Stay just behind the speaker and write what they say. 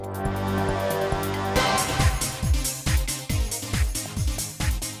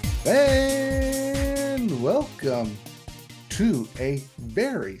welcome to a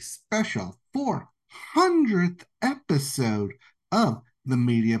very special 400th episode of the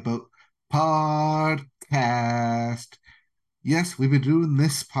Media Boat Podcast. Yes, we've been doing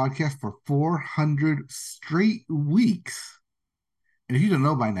this podcast for 400 straight weeks. And if you don't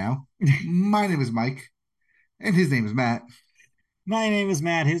know by now, my name is Mike, and his name is Matt. My name is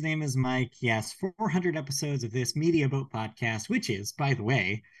Matt. His name is Mike. Yes, 400 episodes of this Media Boat podcast, which is, by the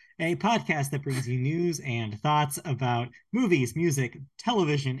way, a podcast that brings you news and thoughts about movies, music,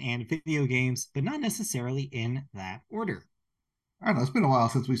 television, and video games, but not necessarily in that order. I don't know, it's been a while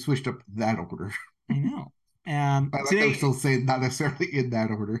since we switched up that order. I know. I like that we Today, still say not necessarily in that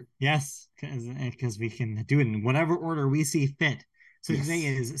order. yes, because we can do it in whatever order we see fit. So today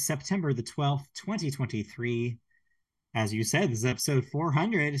Yes. is September the 12th, 2023. As you said, this is episode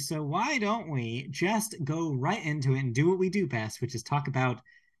 400. So why don't we just go right into it and do what we do best, which is talk about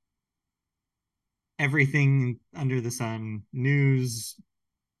everything under the sun, news,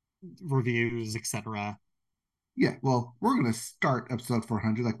 reviews, etc. Yeah, well, we're going to start episode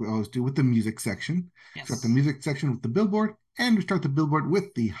 400 like we always do with the music section. Start the Yes. music section with the Billboard, and we start the Billboard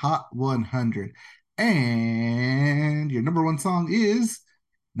with the Hot 100. And your number one song is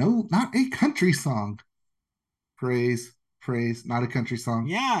no, not a country song. Praise, praise, not a country song.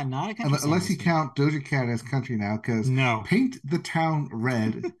 Yeah, not a country song Unless you this week. count Doja Cat as country now, because No. Paint the Town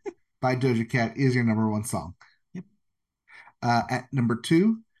Red by Doja Cat is your number one song. Yep. At number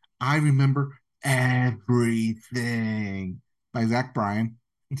two, I Remember Everything by Zach Bryan,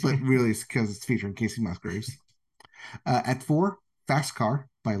 but really it's because it's featuring Casey Musgraves. At four, Fast Car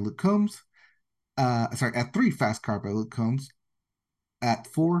by Luke Combs. At three, Fast Car by Luke Combs. At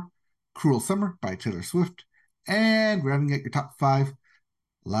four, Cruel Summer by Taylor Swift. And rounding out your top five,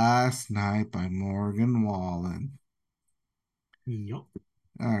 Last Night by Morgan Wallen. Yep.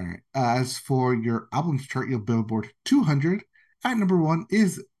 All right. As for your albums chart, your Billboard 200, at number one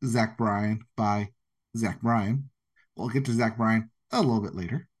is Zach Bryan by Zach Bryan. We'll get to Zach Bryan a little bit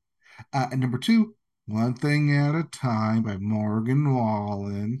later. At number two, One Thing at a Time by Morgan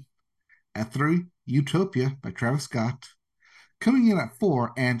Wallen. At three, Utopia by Travis Scott. Coming in at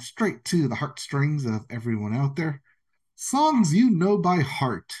four and straight to the heartstrings of everyone out there, Songs You Know by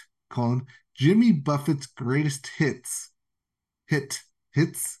Heart, colon, Jimmy Buffett's Greatest Hits.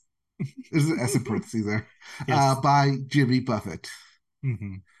 Hits? There's an S in parentheses there. Yes. By Jimmy Buffett.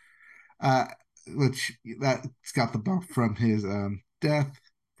 Mm-hmm. Uh, which that's got the bump from his death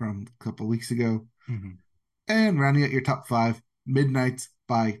from a couple weeks ago. Mm-hmm. And rounding out your top five, Midnights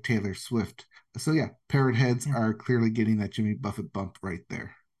by Taylor Swift. So yeah, Parrot Heads Yeah. are clearly getting that Jimmy Buffett bump right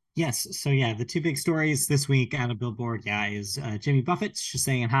there. Yes. So yeah, the two big stories this week out of Billboard, yeah, is Jimmy Buffett just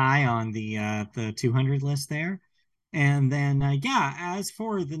saying hi on the 200 list there, and then yeah, as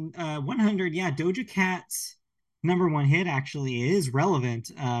for the 100, yeah, Doja Cat's number one hit actually is relevant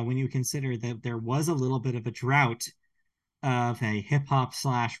when you consider that there was a little bit of a drought of a hip hop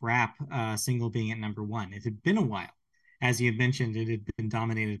slash rap single being at number one. It had been a while. As you had mentioned, it had been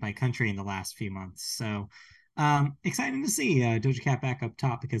dominated by country in the last few months. So exciting to see Doja Cat back up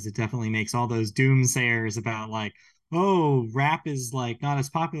top because it definitely makes all those doomsayers about like, oh, rap is like not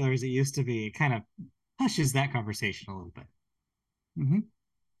as popular as it used to be. It kind of hushes that conversation a little bit. Mm-hmm.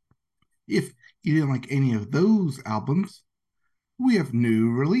 If you didn't like any of those albums, we have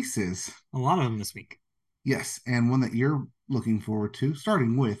new releases. A lot of them this week. Yes, and one that you're looking forward to,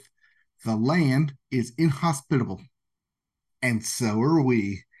 starting with The Land is Inhospitable. And so are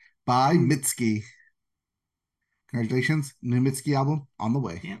we by Mitski. Congratulations, new Mitski album on the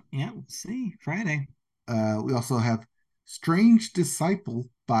way. Yeah, yeah, we'll see. Friday. We also have Strange Disciple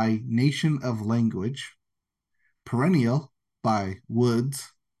by Nation of Language, Perennial by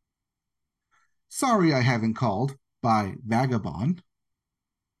Woods, Sorry I Haven't Called by Vagabond,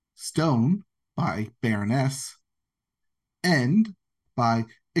 Stone by Baroness, End by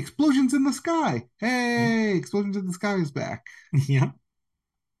Explosions in the Sky. Yeah. Hey, Explosions in the Sky is back. Yeah.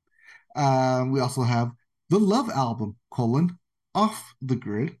 We also have The Love Album, Off the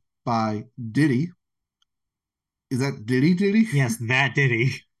Grid by Diddy. Is that Diddy Diddy? Yes, that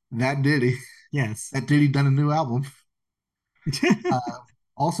Diddy. That Diddy. Yes. That Diddy done a new album. Uh,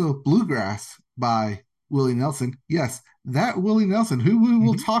 Also, Bluegrass by Willie Nelson. Yes, that Willie Nelson, who we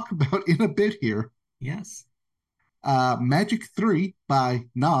will Mhm. talk about in a bit here. Yes. Magic 3 by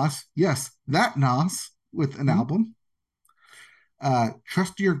Nas. Yes, that Nas with an Mhm. album.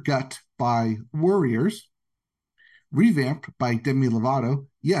 Trust Your Gut by Warriors. Revamped by Demi Lovato.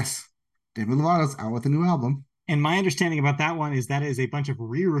 Yes, Demi Lovato's out with a new album. And my understanding about that one is that is a bunch of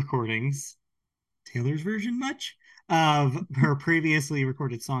re-recordings, Taylor's version much, of her previously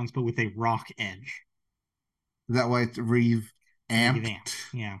recorded songs, but with a rock edge. Is that why it's Revamped. revamped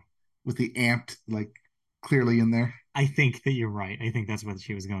Yeah. with the amped like clearly in there? I think that you're right. I think that's what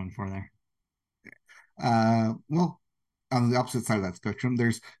she was going for there. Well, on the opposite side of that spectrum,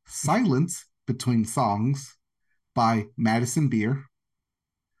 there's Silence Between Songs by Madison Beer.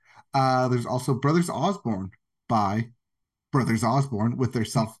 There's also Brothers Osborne by Brothers Osborne with their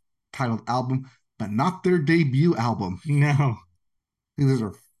self-titled album, but not their debut album. No. I think this is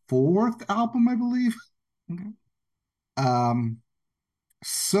their fourth album, I believe. Okay. Um,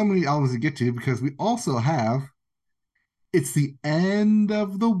 so many albums to get to because we also have It's the End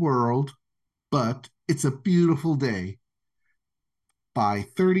of the World, but It's a Beautiful Day by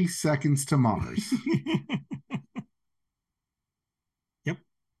 30 Seconds to Mars. Yep.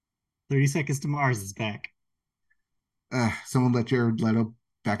 30 Seconds to Mars is back. Someone let Jared Leto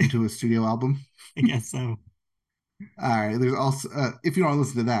back into a studio album. I guess so. All right, there's also, if you don't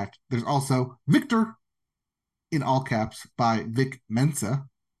listen to that, there's also Victor in all caps by Vic Mensa.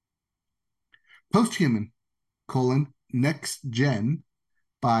 Posthuman, Next Gen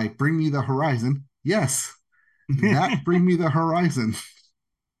by Bring Me the Horizon. Yes, that Bring Me the Horizon.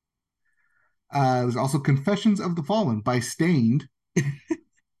 There's also Confessions of the Fallen by Stained.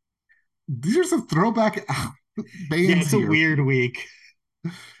 These are some throwback Yeah, bands it's a here. weird week.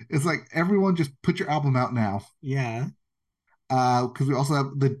 It's like everyone just put your album out now. Yeah. Because we also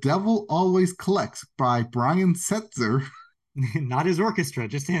have The Devil Always Collects by Brian Setzer. Not his orchestra,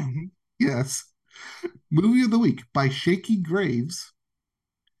 just him. Yes. Movie of the Week by Shaky Graves.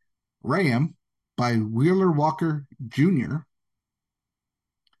 Ram by Wheeler Walker Jr.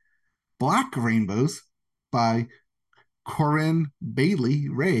 Black Rainbows by Corinne Bailey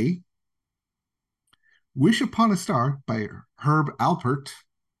Ray. Wish Upon a Star by Herb Alpert.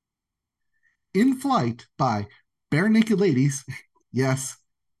 In Flight by Bare Naked Ladies. Yes,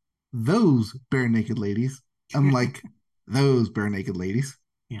 those bare naked ladies, unlike those bare naked ladies.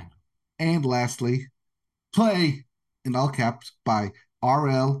 Yeah. And lastly, Play in all caps by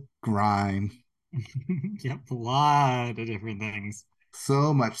R.L. Grime. Yep, a lot of different things.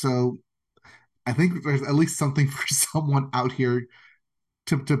 So much. So I think there's at least something for someone out here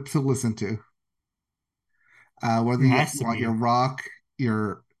to listen to. Whether There you has to want your be. rock,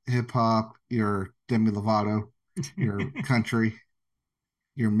 your hip hop, your Demi Lovato, your country,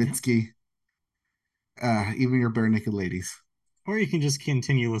 your Yep. Mitski, even your bare naked ladies. Or you can just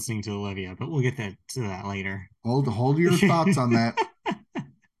continue listening to Olivia, but we'll get to that later. Hold your thoughts on that.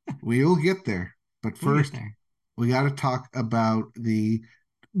 We'll get there. But We'll get first, there. we got to talk about the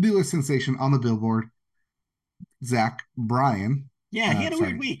newest sensation on the Billboard, Zach Bryan. Yeah, he had a weird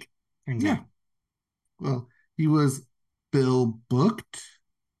Sorry. week, turns Yeah. out. Well, he was Bill booked,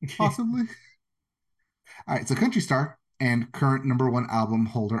 possibly. All right. So, country star and current number one album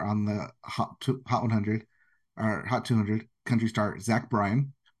holder on the Hot 100 or Hot 200, country star Zach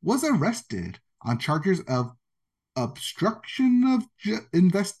Bryan was arrested on charges of obstruction of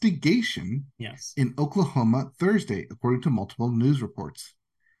investigation Yes. in Oklahoma Thursday, according to multiple news reports.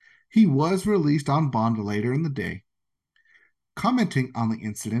 He was released on bond later in the day. Commenting on the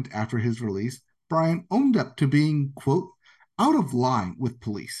incident after his release, Bryan owned up to being, quote, out of line with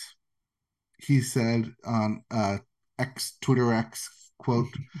police. He said on Twitter X, quote,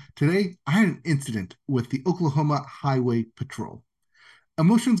 today I had an incident with the Oklahoma Highway Patrol.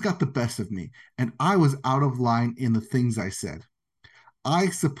 Emotions got the best of me, and I was out of line in the things I said. I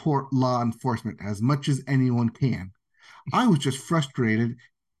support law enforcement as much as anyone can. I was just frustrated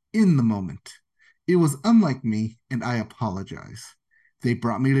in the moment. It was unlike me, and I apologize. They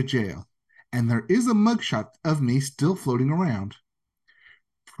brought me to jail, and there is a mugshot of me still floating around.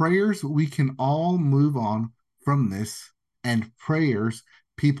 Prayers we can all move on from this, and prayers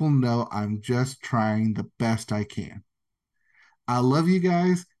people know I'm just trying the best I can. I love you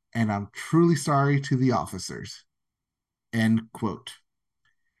guys, and I'm truly sorry to the officers. End quote.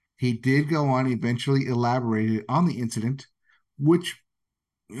 He did go on, eventually elaborated on the incident, which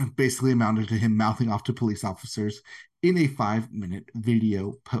basically amounted to him mouthing off to police officers in a 5-minute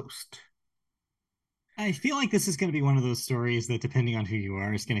video post. I feel like this is going to be one of those stories that, depending on who you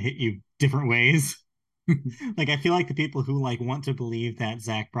are, is going to hit you different ways. Like, I feel like the people who like want to believe that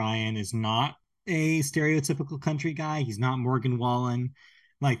Zach Bryan is not a stereotypical country guy, he's not Morgan Wallen,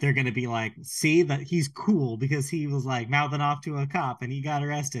 like they're going to be like, see that he's cool because he was like mouthing off to a cop and he got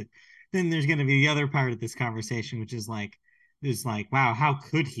arrested. Then there's going to be the other part of this conversation, which is like, wow, how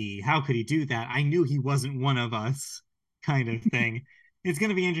could he do that? I knew he wasn't one of us, kind of thing. It's going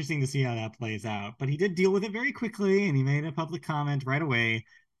to be interesting to see how that plays out, but he did deal with it very quickly and he made a public comment right away.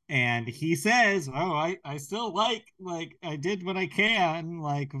 And he says, "Oh, I still like I did what I can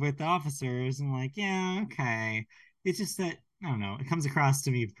like with officers." And like, yeah, okay. It's just that I don't know. It comes across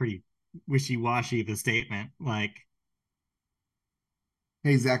to me pretty wishy-washy, the statement. Like,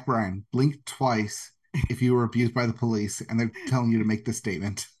 Hey, Zach Bryan, blink twice if you were abused by the police and they're telling you to make this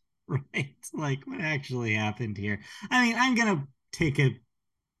statement. right? Like, what actually happened here? I mean, take it.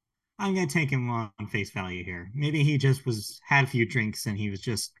 I'm gonna take him on face value here. Maybe he just was had a few drinks and he was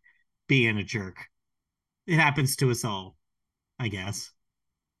just being a jerk. It happens to us all, I guess.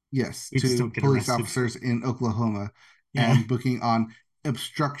 Yes, We just to don't get police arrested. officers in Oklahoma Yeah. and booking on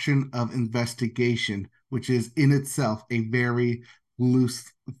obstruction of investigation, which is in itself a very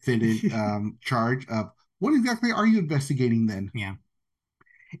loose fitted charge of what exactly are you investigating then? Yeah.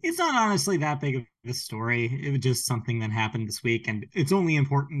 It's not honestly that big of a story. It was just something that happened this week, and it's only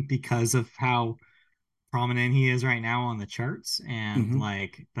important because of how prominent he is right now on the charts. And Mm-hmm.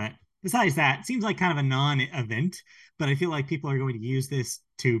 like, but besides that, it seems like kind of a non-event. But I feel like people are going to use this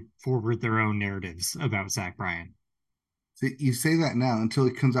to forward their own narratives about Zach Bryan. So you say that now until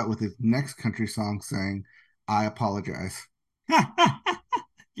he comes out with his next country song saying, I apologize.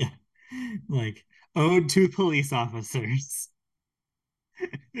 Yeah, like ode to police officers.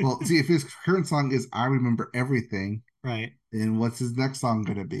 Well, see, if his current song is I Remember Everything, Right. then what's his next song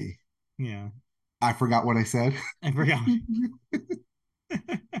going to be? Yeah. I forgot what I said. I forgot.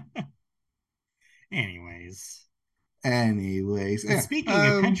 Anyways, Anyways, and yeah. speaking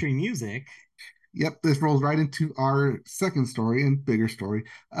of country music, Yep, this rolls right into our second story and bigger story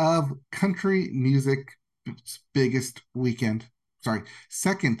of country music biggest weekend. Sorry,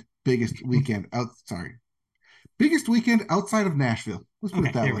 second biggest weekend out. Sorry, biggest weekend outside of Nashville. Let's put it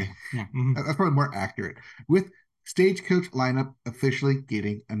okay, that there we way. go. Yeah. Mhm. That's probably more accurate. With Stagecoach lineup officially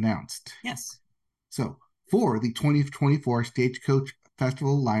getting announced. Yes. So, for the 2024 Stagecoach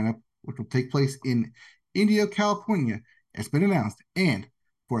Festival lineup, which will take place in Indio, California, it's been announced. And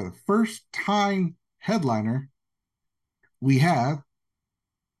for the first time headliner, we have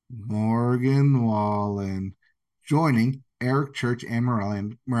Morgan Wallen joining Eric Church and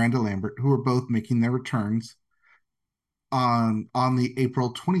Miranda Lambert, who are both making their returns on the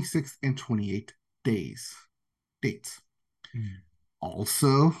April 26th and 28th dates. Mm.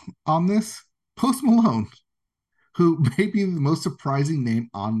 Also on this, Post Malone, who may be the most surprising name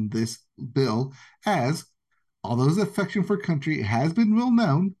on this bill, as although his affection for country has been well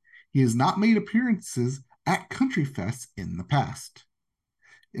known, he has not made appearances at country fests in the past.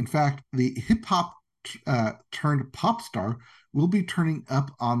 In fact, the hip hop turned pop star will be turning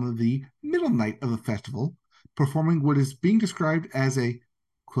up on the middle night of the festival, performing what is being described as a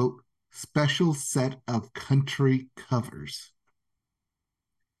quote special set of country covers.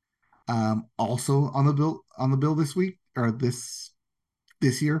 Also on the bill this week or this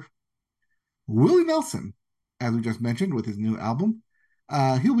year, Willie Nelson, as we just mentioned, with his new album.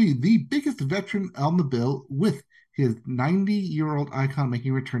 He'll be the biggest veteran on the bill with his 90-year-old icon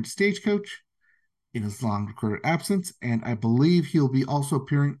making a return to Stagecoach in his long recorded absence. And I believe he'll be also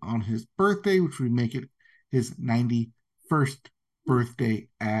appearing on his birthday, which would make it his 91st birthday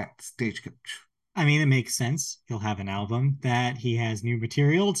at Stagecoach. I mean, it makes sense. He'll have an album that he has new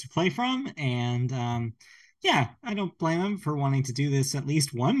material to play from. And yeah, I don't blame him for wanting to do this at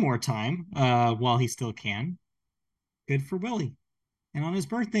least one more time while he still can. Good for Willie. And on his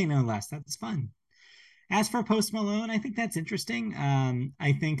birthday, no less. That's fun. As for Post Malone, I think that's interesting.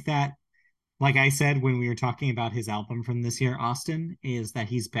 I think that like I said when we were talking about his album from this year, Austin, is that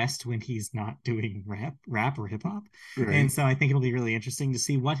he's best when he's not doing rap or hip hop. And Right. so I think it'll be really interesting to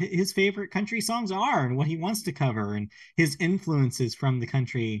see what his favorite country songs are and what he wants to cover and his influences from the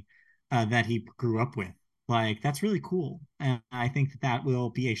country that he grew up with. Like that's really cool. And I think that that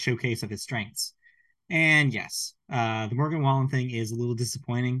will be a showcase of his strengths. And yes, the Morgan Wallen thing is a little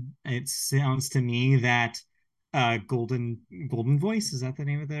disappointing. It sounds to me that Golden Voice, is that the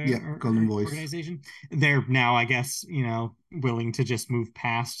name of the Yep. Golden Voice. organization? They're now, I guess, willing to just move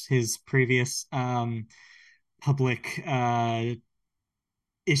past his previous public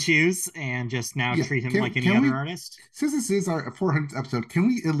issues and just now Yeah. treat him Can like any can other we, artist. since this is our 400th episode, can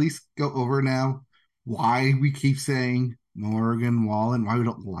we at least go over now why we keep saying Morgan Wallen, why we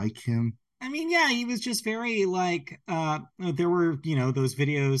don't like him? I mean, yeah, he was just very like there were, those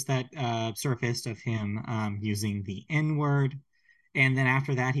videos that surfaced of him using the N-word. And then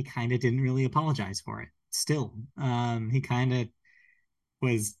after that, he kind of didn't really apologize for it. Still, he kind of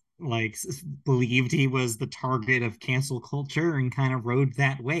was like believed he was the target of cancel culture and kind of rode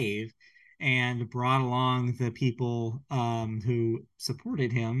that wave and brought along the people who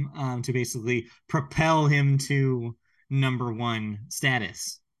supported him to basically propel him to number one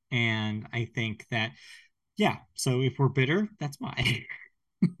status. And I think that, yeah, so if we're bitter, that's why.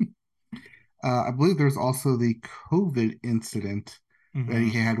 I believe there's also the COVID incident that he Mm-hmm.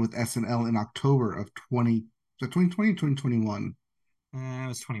 had with SNL in October of 2020, 2021. I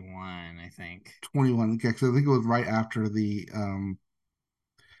was 21, I think. 21. Okay, so I think it was right after the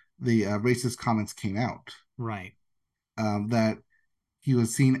racist comments came out. Right, That he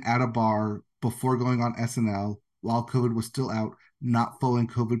was seen at a bar before going on SNL while COVID was still out, not following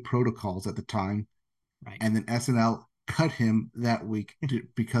COVID protocols at the time, right. and then SNL cut him that week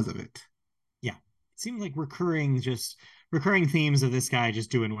because of it. Yeah. It seems like recurring themes of this guy just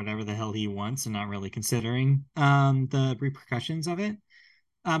doing whatever the hell he wants and not really considering the repercussions of it.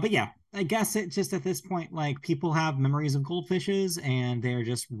 But yeah, I guess it just at this point, like people have memories of goldfishes and they're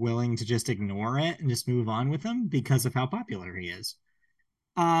just willing to just ignore it and just move on with them because of how popular he is.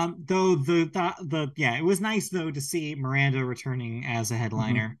 Though the yeah, it was nice though to see Miranda returning as a Mm-hmm.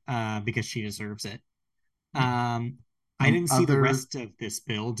 headliner, because she deserves it. Yeah. Um, I Some didn't see the other rest of this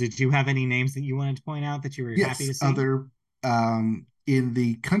bill. Did you have any names that you wanted to point out that you were happy Yes, to see? other in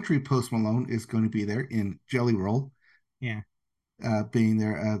the country, Post Malone is going to be there in Jelly Roll, Yeah. being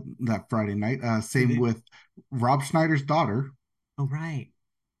there that Friday night. Same The, with Rob Schneider's daughter, oh right.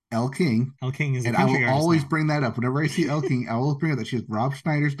 Elle King. El King is a And I country will artist always now. bring that up. Whenever I see Elle King, I will always bring up that she's Rob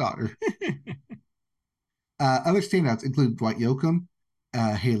Schneider's daughter. Other standouts include Dwight Yoakam,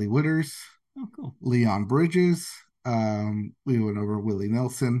 Haley Witters, Oh, cool. Leon Bridges. We went over Willie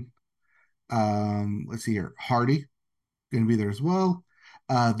Nelson. Let's see here. Hardy, going to be there as well.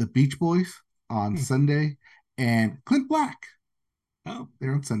 The Beach Boys on Hmm. Sunday, and Clint Black Oh,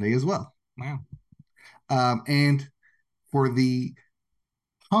 there on Sunday as well. wow. And for the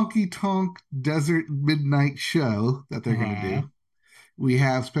Honky Tonk Desert Midnight Show that they're going to Uh, do, we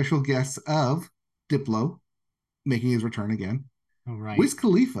have special guests of Diplo making his return again, all right. Wiz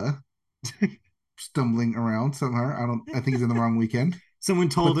Khalifa stumbling around somehow. I think he's in the wrong weekend. Someone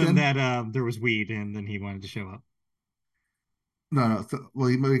told But him then that there was weed and then he wanted to show up. no, no. So, well,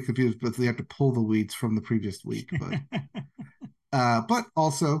 he might be confused, but they have to pull the weeds from the previous week. But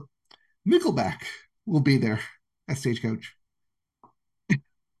also Nickelback will be there at Stagecoach.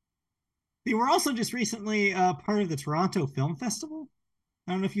 They were also just recently part of the Toronto Film Festival.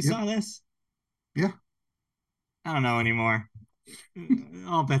 I don't know if you Yep. saw this. Yeah. I don't know anymore.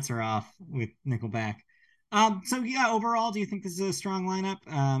 All bets are off with Nickelback. So yeah, overall, do you think this is a strong lineup?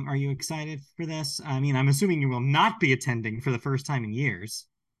 Are you excited for this? I mean, I'm assuming you will not be attending for the first time in years.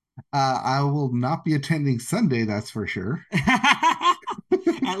 I will not be attending Sunday, that's for sure.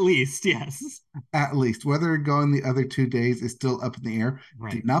 At least, yes. At least. Whether going the other 2 days is still up in the air. Did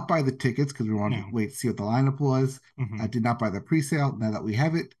Right. not buy the tickets because we wanted to No. wait to see what the lineup was. I Hmm. did not buy the pre-sale. Now that we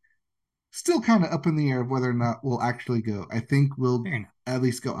have it, still kind of up in the air of whether or not we'll actually go. I think we'll Fair enough. at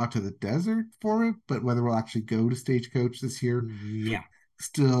least go out to the desert for it, but whether we'll actually go to Stagecoach this year, Yeah.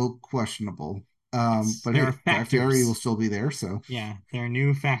 still questionable. Yes. But There are hey, Guy Fieri will factors. still be there, so Yeah, there are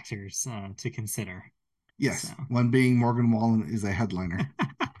new factors to consider. So, yes, one being Morgan Wallen is a headliner.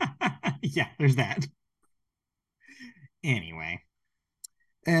 yeah, there's that. Anyway,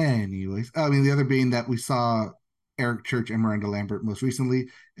 Anyways, I mean, the other being that we saw Eric Church and Miranda Lambert most recently,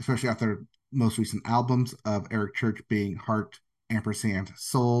 especially after most recent albums of Eric Church being Heart, Ampersand,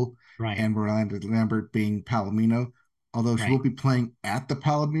 Soul, right, and Miranda Lambert being Palomino. Although she will right. be playing at the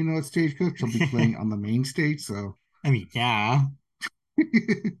Palomino at Stagecoach, she'll be playing on the main stage. So, I mean, yeah,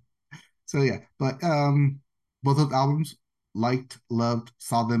 so yeah. But both those albums liked, loved,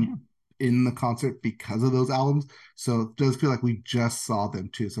 saw yeah, them in the concert because of those albums. So it does feel like we just saw them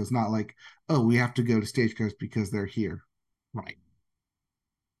too. So it's not like, oh, we have to go to Stagecoach because they're here. right.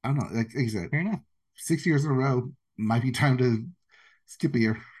 I don't know. Like I said, Fair enough. 6 years in a row might be time to skip a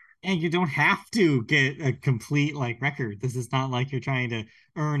year. And you don't have to get a complete like record. This is not like you're trying to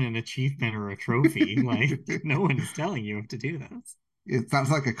earn an achievement or a trophy. Like no one is telling you to do this. It sounds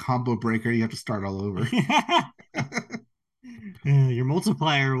like a combo breaker. You have to start all over. Your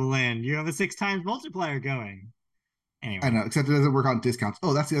multiplier will end. You have a six times multiplier going. I Anyway. know, except it doesn't work on discounts.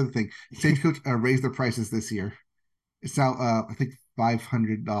 Oh, that's the other thing. Stagecoach raised their prices this year. It's now, I think,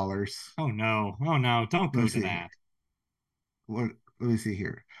 $500. Oh no. Oh no. Don't Let me go to see here. that. Let me see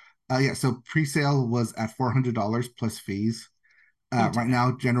here. Yeah, so pre-sale was at $400 plus fees. Don't do Right that.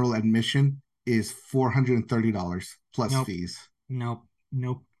 now, general admission is $430 plus Nope. fees. Nope.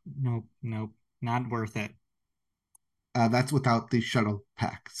 Nope. Nope. Nope. Not worth it. That's without the shuttle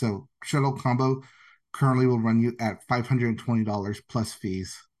pack. So shuttle combo currently will run you at $520 plus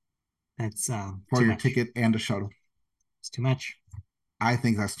fees That's for too your much. ticket and a shuttle. It's too much. I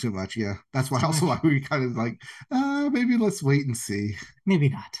think that's too much. Yeah, that's It's why too also much. why we kind of like maybe let's wait and see. Maybe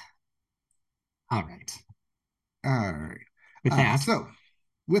not. All right. All right. With that, So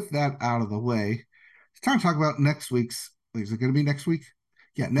with that out of the way, it's time to talk about next week's. Wait, is it going to be next week?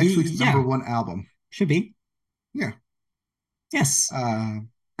 Yeah, next week's number yeah, one album. should be. Yeah, Yes. uh,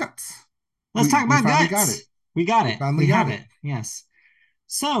 Guts. Let's talk We about finally got Guts. it. We got We it. finally We got have it. it. Yes.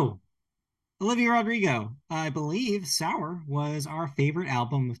 So, Olivia Rodrigo, I believe Sour was our favorite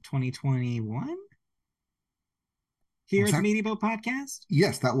album of 2021 here Was at the that? Media Boat Podcast.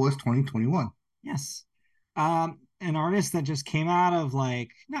 Yes, that was 2021. Yes. An artist that just came out of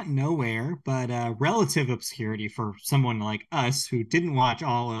like not nowhere, but relative obscurity for someone like us who didn't watch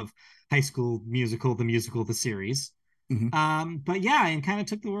all of High School Musical, the musical, the series. Hmm. But yeah, and kind of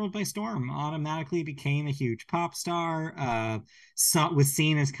took the world by storm. Automatically became a huge pop star. Was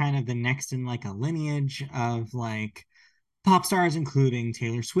seen as kind of the next in like a lineage of like pop stars, including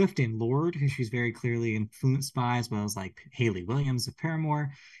Taylor Swift and Lorde, who she's very clearly influenced by, as well as like Haley Williams of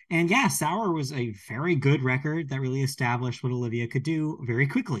Paramore. And yeah, Sour was a very good record that really established what Olivia could do very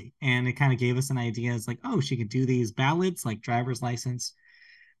quickly. And it kind of gave us an idea as like, oh, she could do these ballads like Driver's License,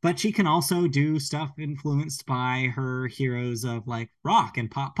 but she can also do stuff influenced by her heroes of like rock and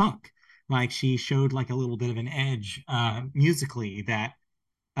pop punk. Like she showed like a little bit of an edge musically that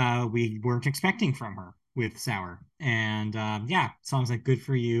we weren't expecting from her with Sour. And yeah, songs like Good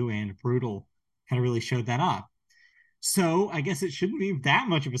For You and Brutal kind of really showed that off. So I guess it shouldn't be that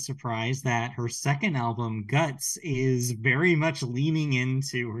much of a surprise that her second album, Guts, is very much leaning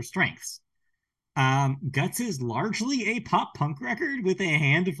into her strengths. Guts is largely a pop punk record with a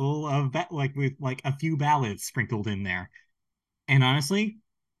handful of with like a few ballads sprinkled in there. And honestly,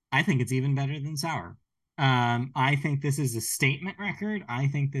 I think it's even better than Sour. I think this is a statement record. I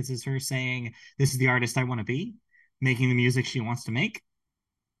think this is her saying, this is the artist I want to be, making the music she wants to make.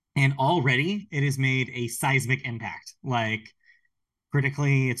 And already it has made a seismic impact. Like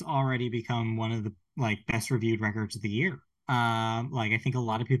critically, it's already become one of the like best reviewed records of the year. Like I think a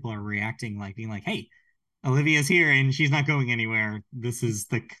lot of people are reacting like being like, hey, Olivia's here and she's not going anywhere. This is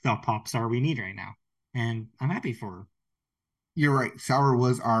the pop star we need right now. And I'm happy for her. You're right. Sour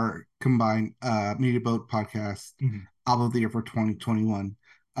was our combined Media Boat podcast Mm-hmm. album of the year for 2021.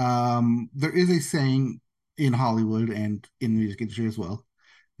 There is a saying in Hollywood and in the music industry as well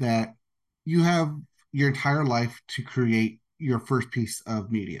that you have your entire life to create your first piece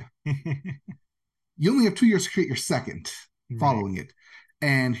of media. You only have 2 years to create your second Right. following it.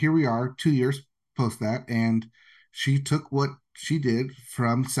 And here we are, 2 years post that. And she took what she did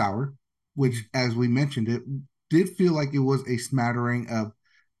from Sour, Mm-hmm. which, as we mentioned, it did feel like it was a smattering of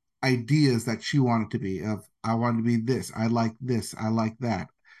ideas that she wanted to be of I wanted to be this, I like that.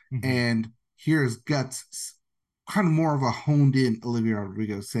 Mm-hmm. And here's Guts, kind of more of a honed in Olivia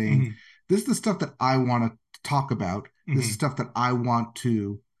Rodrigo saying, Mm-hmm. this is the stuff that I want to talk about. This is Mm-hmm. stuff that I want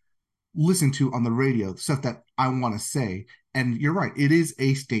to listen to on the radio, stuff that I want to say. And you're right, it is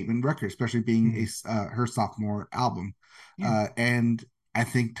a statement record, especially being Mm-hmm. a her sophomore album. Yeah. And I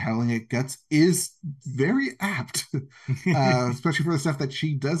think telling it Guts is very apt, especially for the stuff that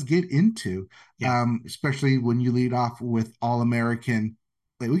she does get into, Yeah. especially when you lead off with All American.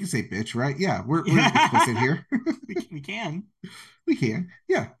 Like we can say bitch, right? Yeah, we're explicit Yeah. here. We can. We can.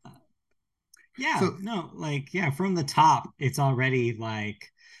 Yeah. Yeah, So no, like yeah, from the top, it's already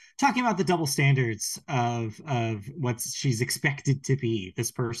like talking about the double standards of what she's expected to be,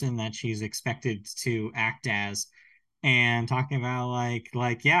 this person that she's expected to act as, and talking about like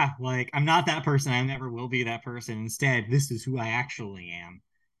yeah, like I'm not that person, I never will be that person. Instead, this is who I actually am.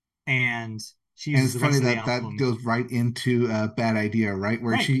 And she and uses it's the funny rest of the that that album. goes right into a bad idea, right?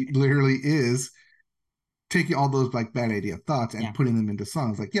 Where Right. she literally is taking all those like bad idea thoughts and Yeah. putting them into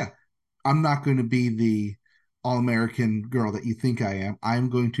songs. Like, yeah, I'm not going to be the all American girl that you think I am. I'm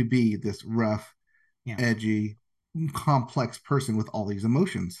going to be this rough, Yeah. edgy, complex person with all these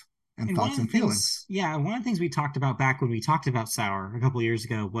emotions and And one thoughts of the and things, feelings. yeah, one of the things we talked about back when we talked about Sour a couple of years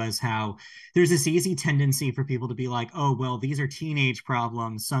ago was how there's this easy tendency for people to be like, oh, well, these are teenage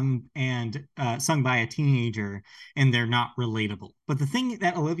problems sung by a teenager, and they're not relatable. But the thing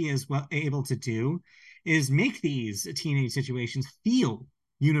that Olivia is able to do is make these teenage situations feel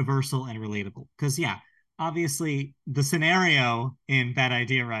universal and relatable. Because yeah, obviously the scenario in Bad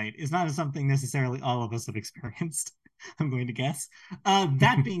Idea Right is not something necessarily all of us have experienced. I'm going to guess.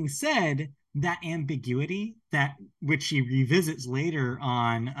 That being said, that ambiguity that which she revisits later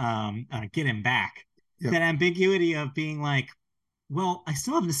on Get Him Back, that Yep. ambiguity of being like, well, I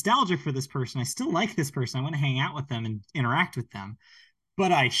still have nostalgia for this person. I still like this person. I want to hang out with them and interact with them,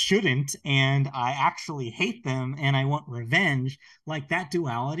 but I shouldn't. And I actually hate them and I want revenge. Like that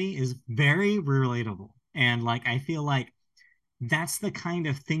duality is very relatable. And like, I feel like that's the kind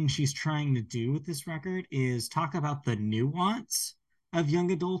of thing she's trying to do with this record, is talk about the nuance of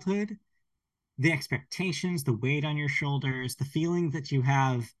young adulthood, the expectations, the weight on your shoulders, the feeling that you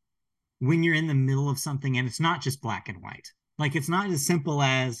have when you're in the middle of something and it's not just black and white. Like it's not as simple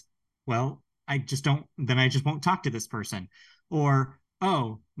as, well, I just won't talk to this person. Or,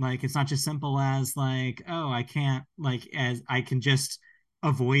 oh, like it's not just simple as like, oh, I can't, like, as I can just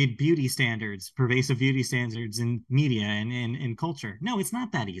avoid beauty standards, pervasive beauty standards in media and in culture. No, it's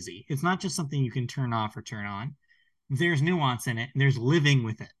not that easy. It's not just something you can turn off or turn on. There's nuance in it. There's living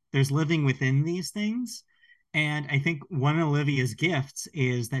with it. There's living within these things. And I think one of Olivia's gifts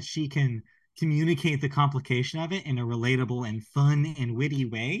is that she can communicate the complication of it in a relatable and fun and witty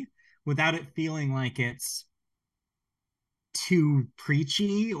way without it feeling like it's too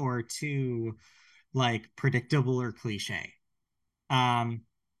preachy or too like predictable or cliche. Um,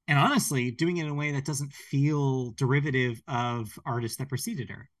 and honestly, doing it in a way that doesn't feel derivative of artists that preceded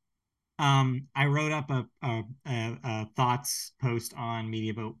her. I wrote up a thoughts post on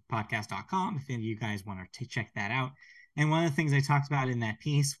mediaboatpodcast.com if any of you guys want to check that out. And one of the things I talked about in that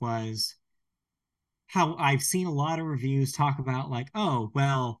piece was how I've seen a lot of reviews talk about, like, oh,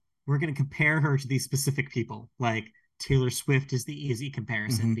 well, we're going to compare her to these specific people. Like Taylor Swift is the easy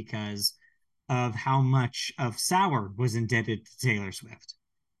comparison Hmm. because of how much of Sour was indebted to Taylor Swift.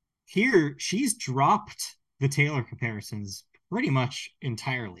 Here, she's dropped the Taylor comparisons pretty much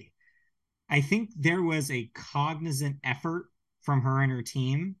entirely. I think there was a cognizant effort from her and her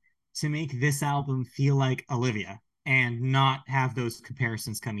team to make this album feel like Olivia and not have those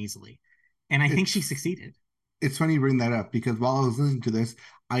comparisons come easily. And I think she It's succeeded. it's funny you bring that up because while I was listening to this,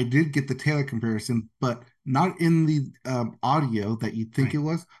 I did get the Taylor comparison, but not in the audio that you'd think it Right.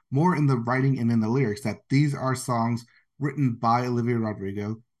 was, more in the writing and in the lyrics, that these are songs written by Olivia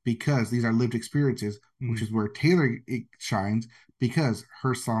Rodrigo because these are lived experiences, which Mm. is where Taylor shines because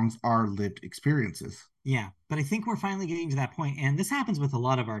her songs are lived experiences. Yeah. But I think we're finally getting to that point. And this happens with a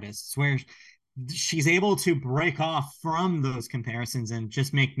lot of artists where she's able to break off from those comparisons and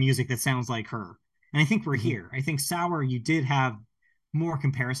just make music that sounds like her. And I think we're Mhm. here. I think Sour, you did have more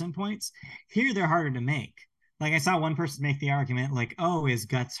comparison points. Here, they're harder to make. Like I saw one person make the argument, like, "Oh, is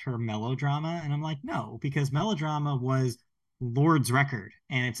Guts her melodrama?" And I'm like, no, because melodrama was Lord's record,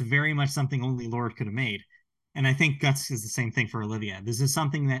 and it's very much something only Lord could have made. And I think Guts is the same thing for Olivia. This is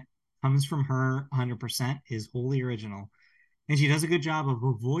something that comes from her 100%, is wholly original, and she does a good job of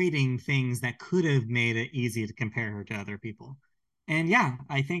avoiding things that could have made it easy to compare her to other people. And yeah,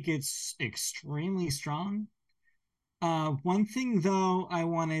 I think it's extremely strong. One thing though I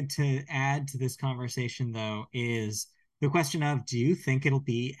wanted to add to this conversation though is the question of, do you think it'll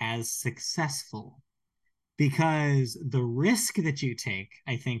be as successful? Because the risk that you take,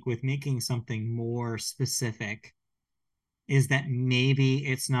 I think, with making something more specific is that maybe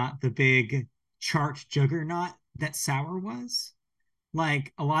it's not the big chart juggernaut that Sour was.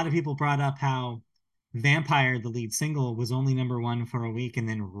 Like a lot of people brought up how Vampire, the lead single, was only number one for a week and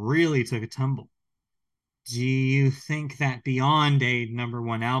then really took a tumble. Do you think that beyond a number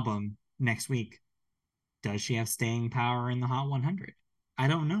one album next week, does she have staying power in the Hot 100? I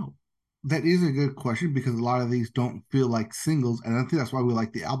don't know. That is a good question because a lot of these don't feel like singles, and I think that's why we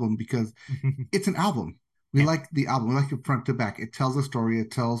like the album because it's an album. We Yeah. like the album. We like it front to back. It tells a story.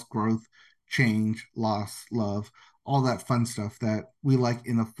 It tells growth, change, loss, love, all that fun stuff that we like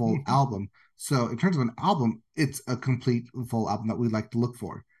in a full album. So in terms of an album, it's a complete full album that we like to look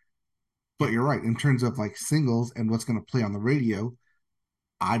for. But Yeah. you're right. In terms of like singles and what's going to play on the radio,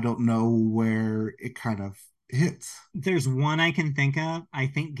 I don't know where it kind of hits. There's one I can think of. I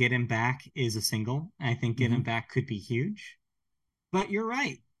think Get Him Back is a single. I think Get Him Hmm. Back could be huge. But you're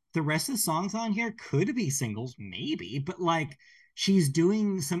right. The rest of the songs on here could be singles, maybe, but like she's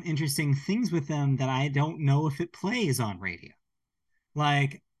doing some interesting things with them that I don't know if it plays on radio.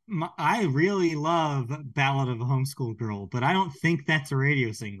 Like, I really love Ballad of a Homeschool Girl, but I don't think that's a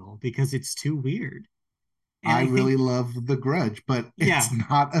radio single because it's too weird. And I I think, really love The Grudge, but it's yeah,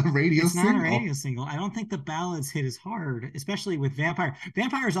 not a radio it's not a radio single. single. I don't think the ballads hit as hard, especially with Vampire.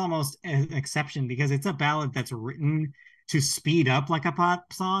 Vampire is almost an exception because it's a ballad that's written to speed up like a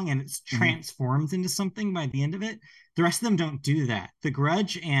pop song and it's Mhm. transformed into something by the end of it. The rest of them don't do that. The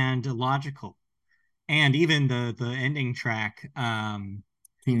Grudge and Logical, and even the ending track,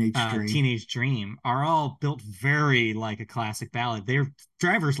 Teenage Dream. Teenage Dream, are all built very like a classic ballad. They're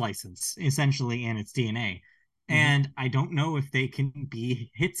driver's license essentially in its DNA. Hmm. And I don't know if they can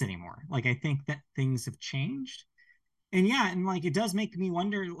be hits anymore. Like I think that things have changed. And yeah, and like it does make me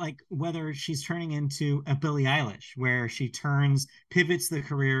wonder like whether she's turning into a Billie Eilish, where she pivots the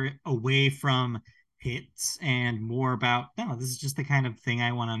career away from hits and more about, no, this is just the kind of thing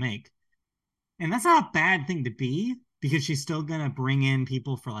I want to make. And that's not a bad thing to be because she's still going to bring in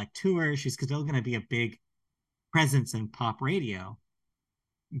people for like tours. She's still going to be a big presence in pop radio.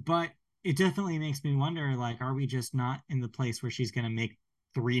 But it definitely makes me wonder, like, are we just not in the place where she's going to make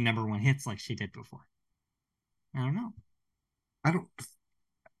three number one hits like she did before? I don't know. I don't.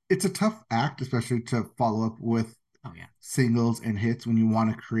 It's a tough act, especially to follow up with Oh, yeah. singles and hits when you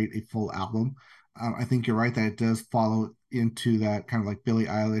want to create a full album. I think you're right that it does follow into that kind of like Billie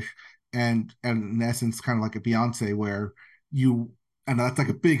Eilish and in essence kind of like a Beyonce where you I know that's like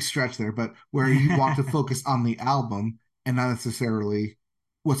a big stretch there, but where you want to focus on the album and not necessarily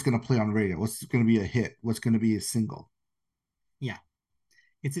what's going to play on radio, what's going to be a hit, what's going to be a single. Yeah.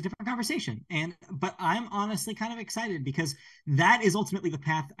 It's a different conversation. But I'm honestly kind of excited because that is ultimately the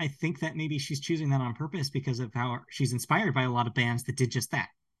path. I think that maybe she's choosing that on purpose because of how she's inspired by a lot of bands that did just that.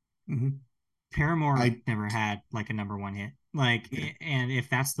 Mhm. Paramore I never had like a number one hit. Like, yeah, and if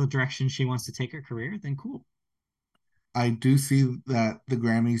that's the direction she wants to take her career, then cool. I do see that the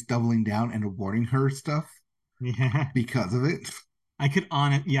Grammys doubling down and awarding her stuff Yeah. because of it. I could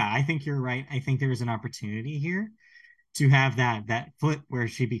on it. Yeah, I think you're right. I think there is an opportunity here to have that flip where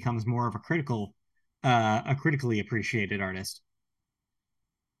she becomes more of a critically appreciated artist.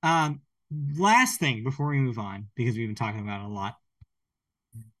 Um, Last thing before we move on, because we've been talking about it a lot,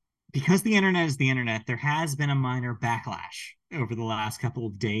 because the internet is the internet, there has been a minor backlash over the last couple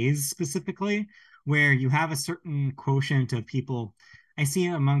of days, specifically, where you have a certain quotient of people. I see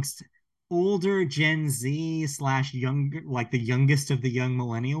it amongst older Gen Z slash younger, like the youngest of the young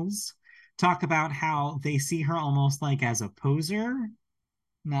millennials, talk about how they see her almost like as a poser,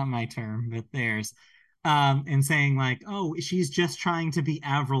 not my term, but theirs, and saying like, "Oh, she's just trying to be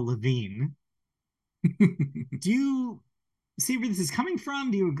Avril Lavigne." Do you see where this is coming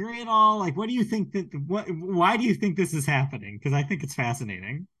from? Do you agree at all? Like, what do you think that what? Why do you think this is happening? Because I think it's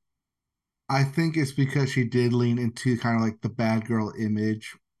fascinating. I think it's because she did lean into kind of like the bad girl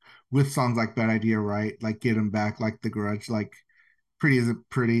image with songs like Bad Idea, right? Like Get 'Em Back, like The Grudge, like Pretty is a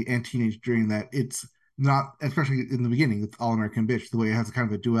Pretty and Teenage Dream, that it's not, especially in the beginning with All American Bitch, the way it has a kind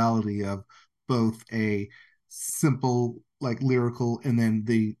of a duality of both a simple, like lyrical, and then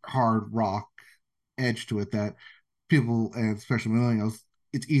the hard rock edge to it that people, and especially millennials,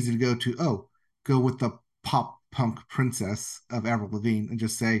 it's easy to go with the pop punk princess of Avril Lavigne and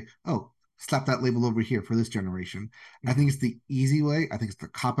just say, oh, slap that label over here for this generation. I think Yeah. it's the easy way. I think it's the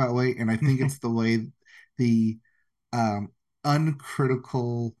cop out way. And I think it's the way the um,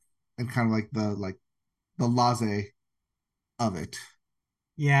 uncritical and kind of like the laissez of it.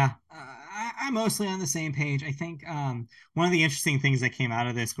 Yeah, I'm mostly on the same page. I think one of the interesting things that came out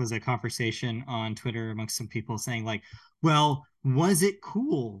of this was a conversation on Twitter amongst some people saying like, well, was it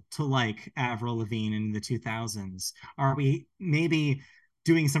cool to like Avril Lavigne in the 2000s? Are we maybe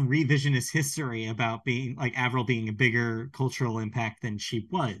doing some revisionist history about being like Avril being a bigger cultural impact than she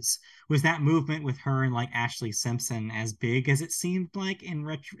was? Was that movement with her and like Ashley Simpson as big as it seemed like in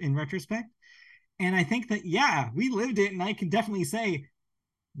retrospect? And I think that yeah, we lived it, and I can definitely say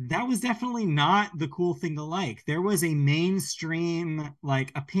that was definitely not the cool thing to like. There was a mainstream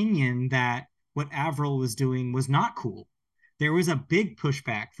like opinion that what Avril was doing was not cool. There was a big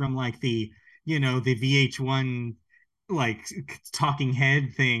pushback from like the VH1 like talking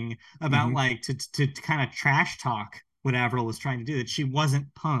head thing about Mm-hmm. like to kind of trash talk what Avril was trying to do, that she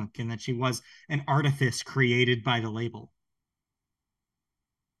wasn't punk and that she was an artifice created by the label.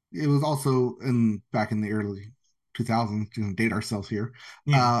 It was also in back in the early 2000s, to date ourselves here,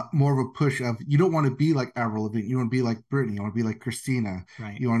 Yeah, more of a push of you don't want to be like Avril Lavigne, you want to be like Britney, you want to be like Christina,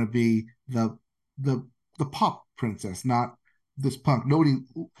 right. you want to be the the pop princess, not this punk. Nobody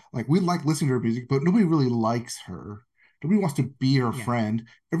like we like listening to her music, but nobody really likes her. Nobody wants to be her Yeah. friend.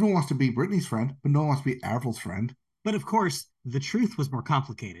 Everyone wants to be Britney's friend, but no one wants to be Avril's friend. But of course, the truth was more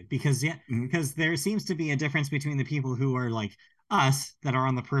complicated because yeah, Mm-hmm. because there seems to be a difference between the people who are like us that are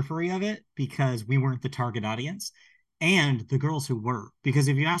on the periphery of it because we weren't the target audience, and the girls who were. Because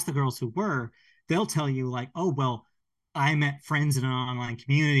if you ask the girls who were, they'll tell you like, "Oh, well, I met friends in an online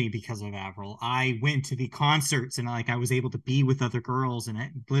community because of Avril. I went to the concerts and like I was able to be with other girls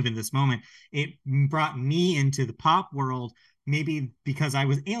and live in this moment. It brought me into the pop world, maybe because I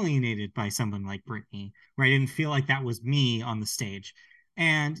was alienated by someone like Britney, where I didn't feel like that was me on the stage."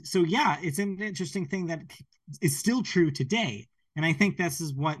 And so, yeah, it's an interesting thing that is still true today. And I think this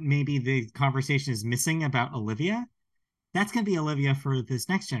is what maybe the conversation is missing about Olivia. That's going to be Olivia for this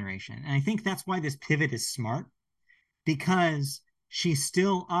next generation. And I think that's why this pivot is smart, because she's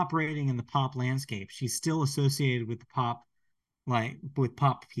still operating in the pop landscape. She's still associated with the pop, like with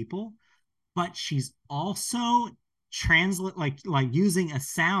pop people, but she's also translate like using a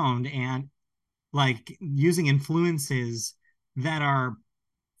sound and like using influences that are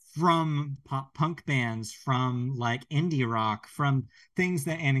from pop punk bands, from like indie rock, from things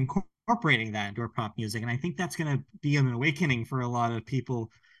that, and incorporating that into our pop music. And I think that's going to be an awakening for a lot of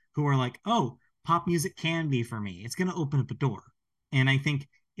people who are like, oh, pop music can be for me. It's going to open up a door. And I think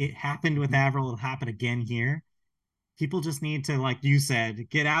it happened with Avril. It'll happen again here. People just need to, like you said,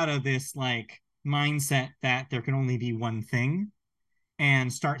 get out of this like mindset that there can only be one thing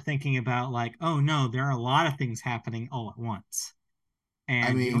and start thinking about like, oh no, there are a lot of things happening all at once.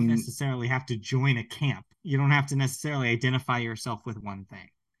 I And you don't mean, necessarily have to join a camp. You don't have to necessarily identify yourself with one thing.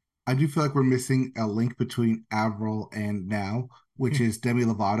 I do feel like we're missing a link between Avril and now, which A is Demi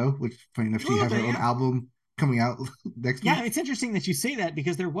Lovato, which funny enough, she little has her bit, own yeah. album coming out next Yeah, week. it's interesting that you say that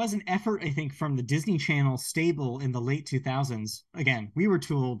because there was an effort, I think, from the Disney Channel stable in the late 2000s. Again, we were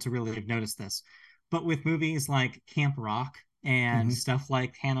too old to really have noticed this, but with movies like Camp Rock and Hmm. stuff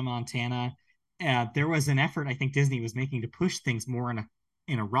like Hannah Montana, there was an effort I think Disney was making to push things more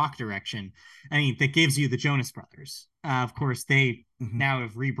in a rock direction. I mean, that gives you the Jonas Brothers. Of course, they Hmm. now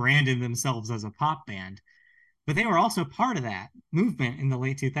have rebranded themselves as a pop band, but they were also part of that movement in the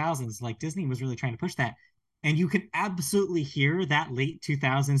late 2000s. Like Disney was really trying to push that. And you can absolutely hear that late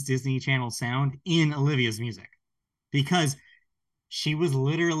 2000s Disney Channel sound in Olivia's music because she was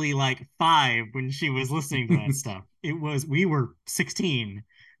literally like 5 when she was listening to that stuff. It was, we were 16,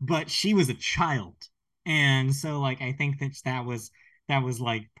 but she was a child. And so, like, I think that was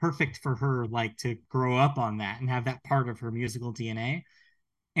like perfect for her, like, to grow up on that and have that part of her musical DNA,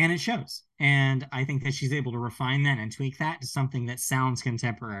 and it shows. And I think that she's able to refine that and tweak that to something that sounds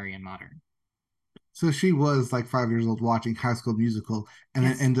contemporary and modern. So she was like 5 years old watching High School Musical, and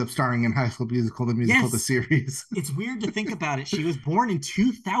then Yes, ended up starring in High School Musical, the musical, the yes. series. It's weird to think about it. She was born in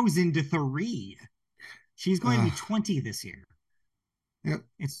 2003. She's going to uh, be 20 this year. yep.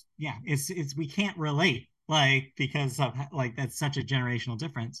 It's we can't relate like because of like that's such a generational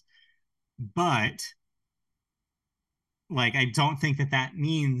difference. But like I don't think that that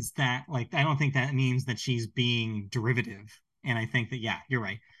means that like I don't think that means that she's being derivative. And I think that yeah, you're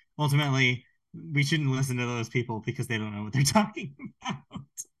right. Ultimately, we shouldn't listen to those people because they don't know what they're talking about.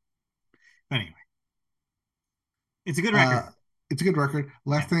 But anyway, it's a good Uh, record. it's a good record.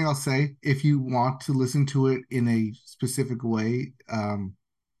 Yeah. Last thing I'll say, if you want to listen to it in a specific way,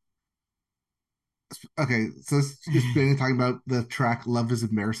 okay, so it's just mainly talking about the track "Love Is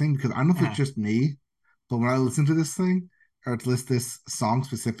Embarrassing" because I don't know if it's uh, just me, but when I listen to this thing or to list this song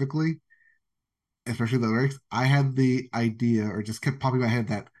specifically, especially the lyrics, I had the idea or just kept popping in my head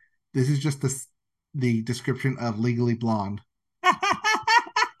that this is just the description of Legally Blonde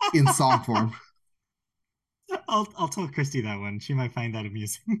in song form. I'll tell Christy that one. She might find that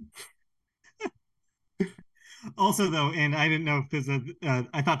amusing. Also, though, and I didn't know if this.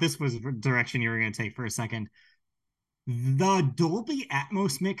 I thought this was the direction you were going to take for a second. The Dolby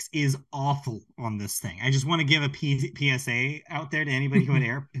Atmos mix is awful on this thing. I just want to give a PSA out there to anybody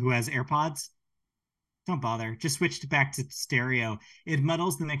who has AirPods. Don't bother. Just switch back to stereo. It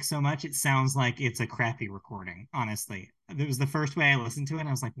muddles the mix so much it sounds like it's a crappy recording. Honestly, it was the first way I listened to it. And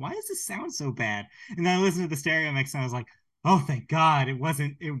I was like, why does this sound so bad? And then I listened to the stereo mix and I was like, oh, thank God, it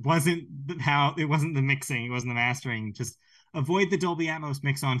wasn't. It wasn't how it wasn't the mixing. It wasn't the mastering. Just avoid the Dolby Atmos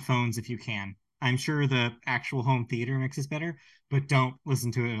mix on phones if you can. I'm sure the actual home theater mix is better, but don't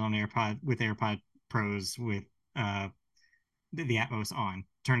listen to it on AirPod with AirPod Pros with uh, the Atmos on.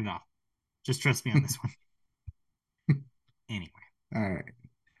 Turn it off. Just trust me on this one. Anyway. All right.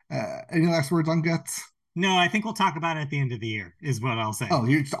 Any last words on Guts? No, I think we'll talk about it at the end of the year, is what I'll say. Oh,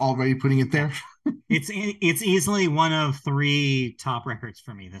 you're just already putting it Yeah. there. It's easily one of 3 top records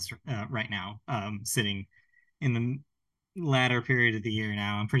for me this right now. Sitting in the latter period of the year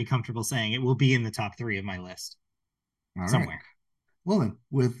now, I'm pretty comfortable saying it will be in the top 3 of my list All right. somewhere. Well, then,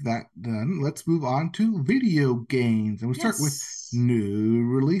 with that done, let's move on to video games. And we'll start with Yes. new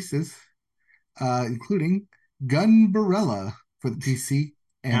releases, including Gunbarella for the PC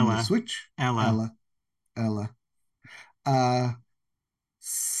and the Ella. Switch. Ella. Ella, Ella. Uh,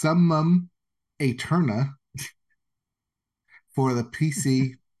 Summum Eterna for the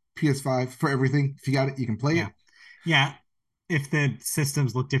PC, PS5, for everything. If you got it, you can play Yeah. it. Yeah. If the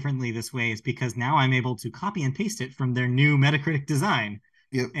systems look differently this way, it's because now I'm able to copy and paste it from their new Metacritic design.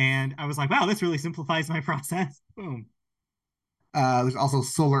 Yep. And I was like, wow, this really simplifies my process. Boom. There's also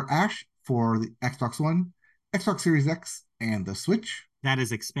Solar Ash for the Xbox One, Xbox Series X, and the Switch. That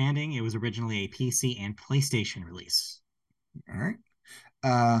is expanding. It was originally a PC and PlayStation release. All right.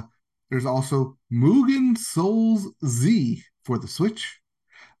 Uh, there's also Mugen Souls Z for the Switch,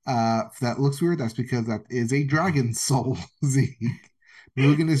 If that looks weird, that's because that is a dragon soul, Zeke.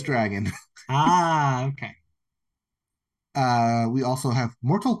 Mugen is dragon. Ah, okay. We also have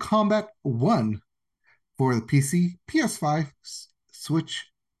Mortal Kombat 1 for the PC, PS5, Switch,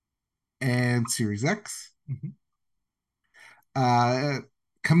 and Series X. Mhm. Uh,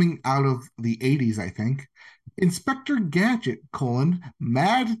 Coming out of the 80s, I think. Inspector Gadget,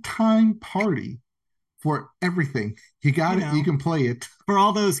 Mad Time Party for everything. You You got it, you know, can play it. for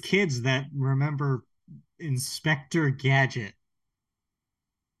all those kids that remember Inspector Gadget.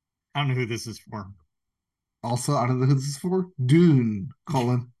 I don't know who this is for. Also, out of the hoods for Dune,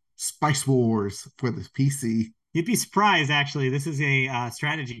 Spice Wars for the PC. You'd be surprised, actually. This is a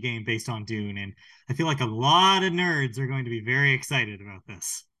strategy game based on Dune, and I feel like a lot of nerds are going to be very excited about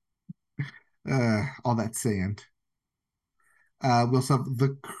this. All that sand. We also have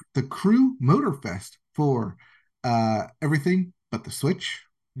the Crew Motorfest for everything but the Switch.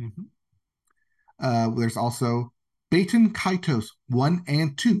 Mhm. There's also Baten Kaitos 1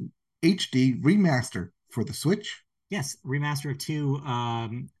 and 2 HD remaster for the Switch. Yes, remaster of two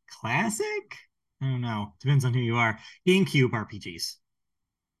classic. I don't know. Depends on who you are. GameCube RPGs.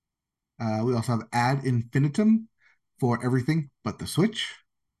 We also have Ad Infinitum for everything but the Switch.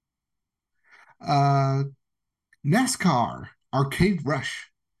 Uh, NASCAR Arcade Rush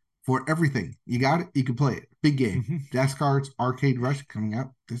for everything. You got it, you can play it. Big game. Mhm. NASCAR's Arcade Rush coming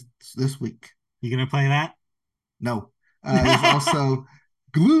out this week. You gonna play that? No. There's also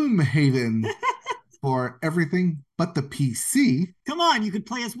Gloomhaven for everything but the PC. Come on, you could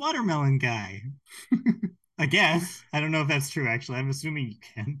play as Watermelon Guy. I guess. I don't know if that's true. Actually, I'm assuming you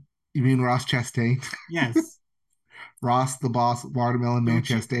can. You mean Ross Chastain? Yes. Ross the Boss Watermelon Man Don't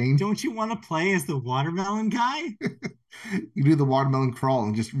you Chastain. don't you want to play as the Watermelon Guy? You do the watermelon crawl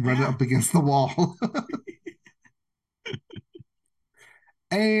and just run it Yeah. up against the wall.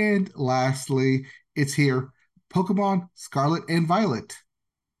 And lastly, it's here Pokemon Scarlet and Violet,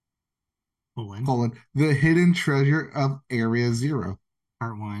 Colon. the hidden treasure of Area Zero.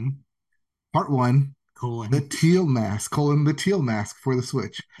 Part one. Part one, the Colon. teal mask, the teal mask for the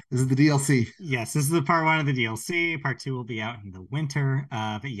Switch. This is the DLC. Yes, this is the part one of the DLC. Part two will be out in the winter.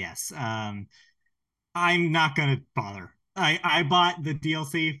 But yes, I'm not gonna bother. I bought the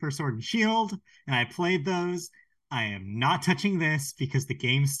DLC for Sword and Shield, and I played those. I am not touching this because the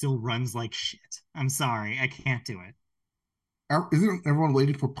game still runs like shit. I'm sorry, I can't do it. Isn't everyone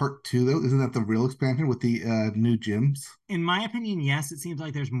waiting for part two, though? Isn't that the real expansion with the new gyms? In my opinion, yes, it seems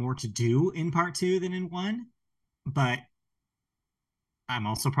like there's more to do in part two than in one, but I'm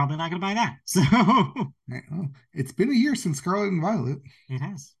also probably not going to buy that. So Right, well, it's been a year since Scarlet and Violet. it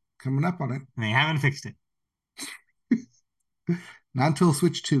has. Coming up on it. And they haven't fixed it. Not until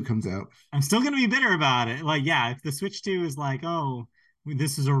Switch 2 comes out. I'm still going to be bitter about it. Like, yeah, if the Switch 2 is like, oh,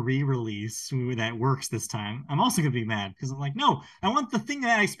 this is a re-release that works this time, I'm also going to be mad because I'm like, no, I want the thing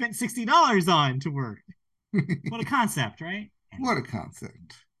that I spent $60 on to work. What a concept, right? What a Anyway,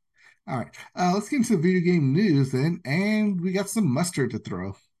 concept. All right, let's get into video game news then. And we got some mustard to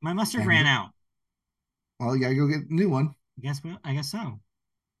throw. my mustard ran And, out. well, you gotta go get a new one. I guess so.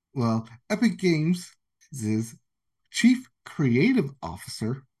 Well, Epic Games' chief creative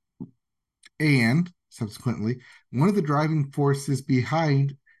officer and subsequently one of the driving forces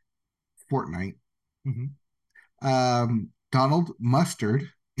behind Fortnite, Mm-hmm. Donald Mustard,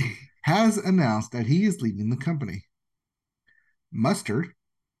 has announced that he is leaving the company. Mustard,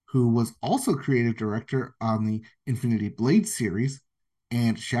 who was also creative director on the Infinity Blade series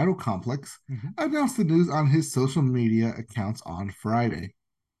and Shadow Complex, Mm-hmm. announced the news on his social media accounts on Friday.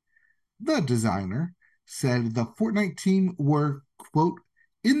 The designer said the Fortnite team were, quote,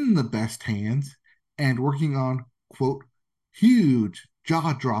 in the best hands and working on, quote, huge,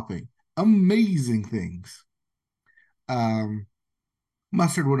 jaw dropping, amazing things. Um,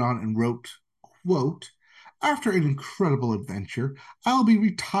 Mustard went on and wrote, quote, after an incredible adventure, I'll be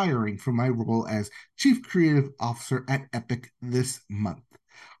retiring from my role as Chief Creative Officer at Epic this month.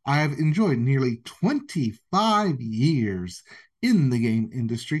 I have enjoyed nearly 25 years in the game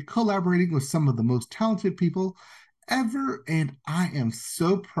industry, collaborating with some of the most talented people ever, and I am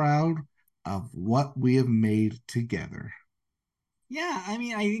so proud of what we have made together. Yeah, I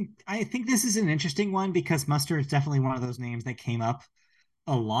mean, I think this is an interesting one because Mustard is definitely one of those names that came up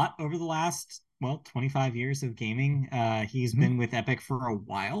a lot over the last 25 years of gaming. He's Mhm. been with Epic for a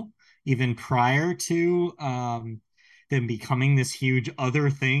while, even prior to them becoming this huge other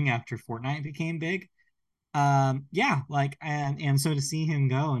thing after Fortnite became big. Yeah, like and so to see him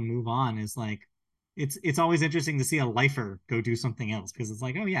go and move on is like it's always interesting to see a lifer go do something else because it's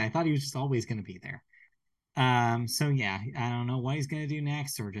like, oh yeah, I thought he was just always going to be there. So yeah, I don't know what he's gonna do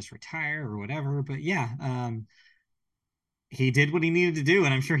next, or just retire or whatever. But yeah, he did what he needed to do,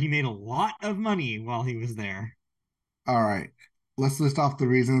 and I'm sure he made a lot of money while he was there. All right. Let's list off the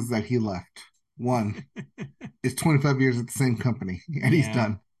reasons that he left. One is 25 years at the same company, and he's Yeah,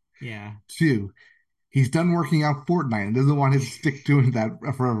 done. yeah, Two, he's done working out Fortnite and doesn't want to stick doing that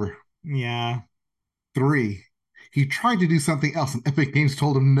forever. yeah. Three, he tried to do something else, and Epic Games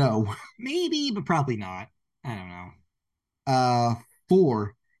told him no. Maybe, but probably not. I don't Uh,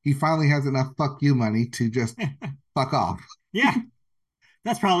 Four, he finally has enough fuck you money to just know. fuck off. Yeah,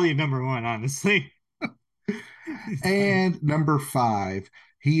 that's probably number one, honestly. It's like And number five,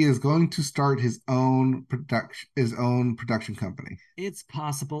 he is going to start his own production company. it's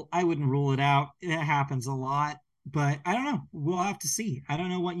possible. I wouldn't rule it out. It happens a lot, but I don't know. We'll have to see. I don't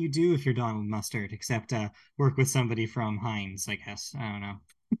know what you do if you're done with Mustard, except work with somebody from Heinz, I guess. I don't know.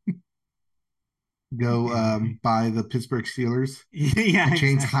 Go Anyway. buy the Pittsburgh Steelers Yeah, and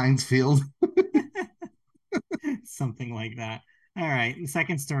change exactly. Heinz Field. Something like that. All right. The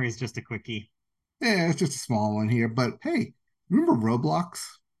second story is just a quickie. Yeah, it's just a small one here, but hey, remember Roblox?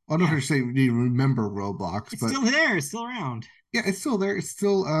 I don't know if Yeah, you're saying you remember Roblox, it's but still there. It's still around. yeah, it's still there. It's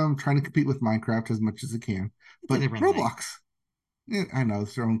still trying to compete with Minecraft as much as it can. It's a But different thing. Roblox, yeah, I know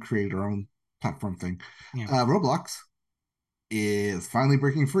it's their own creator, own platform thing. Yeah. Roblox is finally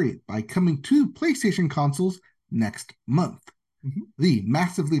breaking free by coming to PlayStation consoles next month. Mhm. The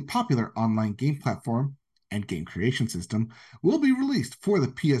massively popular online game platform and game creation system will be released for the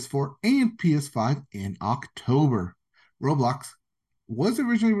PS4 and PS5 in October. Roblox was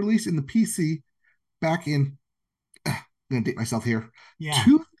originally released in the PC back in, I'm going to date myself here, Yeah.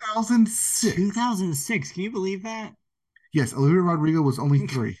 2006. 2006. Can you believe that? Yes, Olivia Rodrigo was only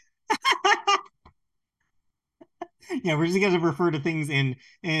three. Yeah, we're just going to refer to things in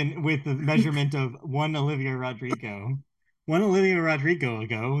with the measurement of one Olivia Rodrigo. One Olivia Rodrigo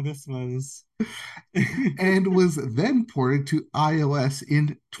ago, this was And was then ported to iOS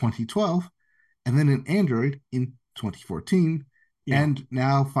in 2012 and then in Android in 2014 yeah. and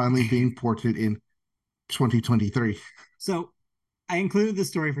now finally being ported in 2023. So I included this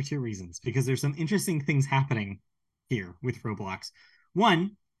story for two reasons because there's some interesting things happening here with Roblox.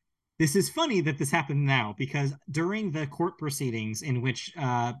 One, this is funny that this happened now because during the court proceedings in which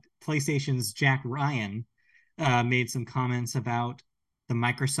PlayStation's Jack Ryan made some comments about the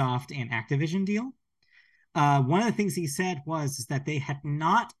Microsoft and Activision deal, one of the things he said was is that they had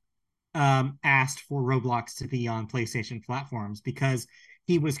not asked for Roblox to be on PlayStation platforms because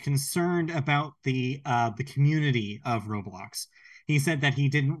he was concerned about the community of Roblox. He said that he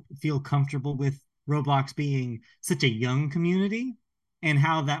didn't feel comfortable with Roblox being such a young community and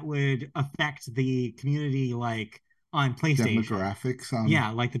how that would affect the community like on PlayStation. Demographics on Yeah,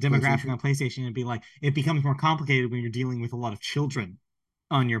 like the demographic PlayStation. on PlayStation would be like it becomes more complicated when you're dealing with a lot of children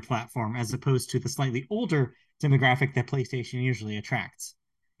on your platform as opposed to the slightly older demographic that PlayStation usually attracts.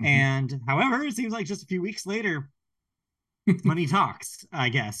 Mm-hmm. And however, it seems like just a few weeks later, money talks, I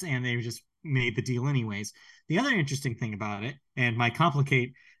guess, and they just made the deal anyways. The other interesting thing about it, and might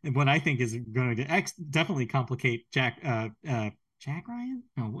complicate what I think is going to definitely complicate Jack Ryan.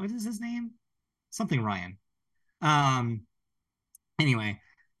 No, what is his name? Something Ryan. Um, anyway,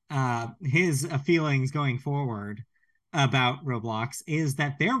 his feelings going forward about Roblox is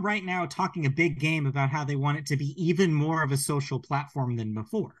that they're right now talking a big game about how they want it to be even more of a social platform than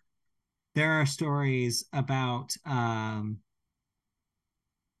before. There are stories about I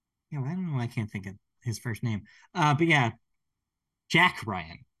don't know, I can't think of his first name. But yeah, Jack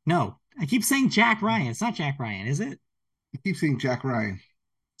Ryan. No, I keep saying Jack Ryan. It's not Jack Ryan, is it? I keep seeing Jack Ryan.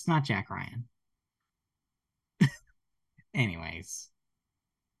 It's not Jack Ryan. Anyways,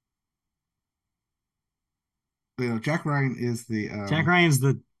 Jack Ryan is the Jack Ryan's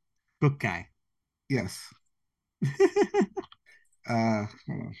the book guy. yes. Hold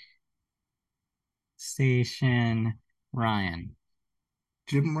on. Station Ryan.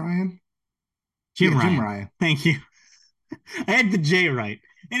 Jim Ryan. Yeah, Jim Jim Ryan. Ryan. Thank you. I had the J right.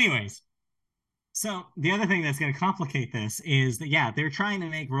 Anyways, so the other thing that's going to complicate this is that yeah, they're trying to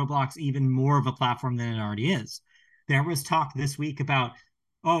make Roblox even more of a platform than it already is. There was talk this week about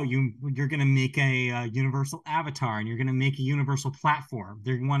oh you're going to make a universal avatar and you're going to make a universal platform.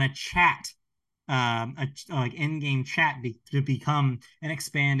 They want to chat like in-game chat to become and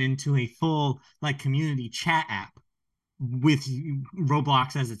expand into a full like community chat app with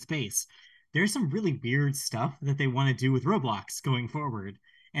Roblox as its base. There's some really weird stuff that they want to do with Roblox going forward.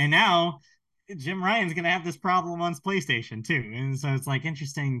 And now Jim Ryan's going to have this problem on PlayStation too. And so it's like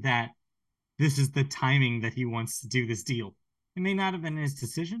interesting that this is the timing that he wants to do this deal. It may not have been his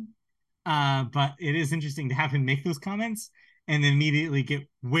decision, But it is interesting to have him make those comments and then immediately get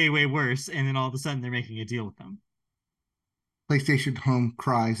way, way worse. And then all of a sudden they're making a deal with them. PlayStation Home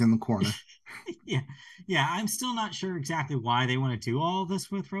cries in the corner. Yeah. Yeah. I'm still not sure exactly why they want to do all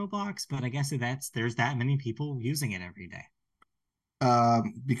this with Roblox, but I guess there's that many people using it every day.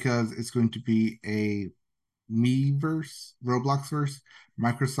 Because it's going to be a Miiverse, Roblox verse,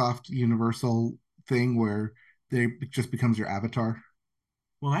 Microsoft Universal thing where they it just becomes your avatar.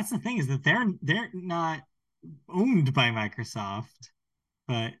 Well, that's the thing is that they're not owned by Microsoft,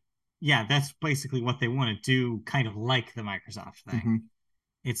 but yeah, that's basically what they want to do, kind of like the Microsoft thing. Hmm.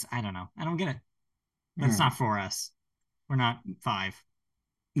 It's I don't know. I don't get it. But it's Yeah. not for us. We're not five.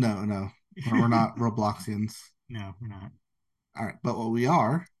 No, no, we're not Robloxians. No, we're not. All right, but what we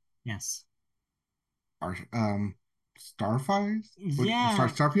Yes. are Starfires, Yeah,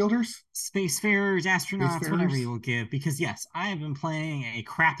 Starfielders, spacefarers, astronauts, whatever Spacefarers. you will give. Because yes, I have been playing a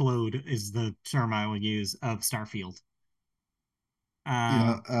crap load is the term I will use of Starfield.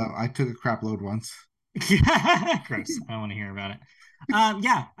 Um, I took a crap load once. gross. I don't want to hear about it.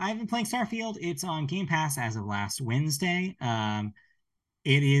 Yeah, I've been playing Starfield. It's on Game Pass as of last Wednesday.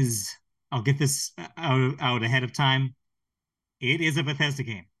 It is. I'll get this out ahead of time. It is a Bethesda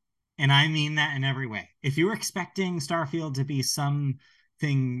game. And I mean that in every way. If you were expecting Starfield to be something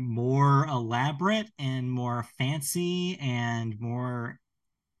more elaborate and more fancy and more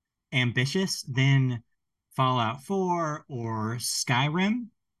ambitious than Fallout 4 or Skyrim,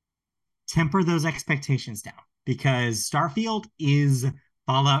 temper those expectations down because Starfield is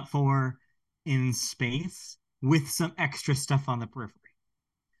Fallout 4 in space with some extra stuff on the periphery.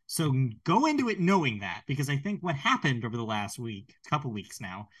 So go into it knowing that, because I think what happened over the last week, couple weeks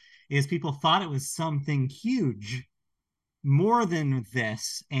now, is people thought it was something huge, more than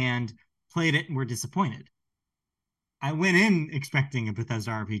this, and played it and were disappointed. I went in expecting a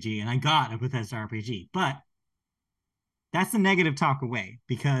Bethesda RPG and I got a Bethesda RPG, but that's the negative talk away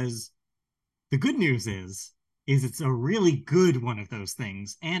because the good news is it's a really good one of those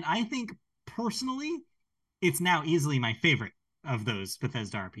things, and I think personally, it's now easily my favorite of those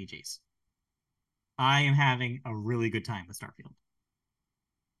Bethesda RPGs. I am having a really good time with Starfield.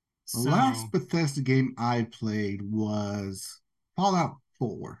 The last So, Bethesda game I played was Fallout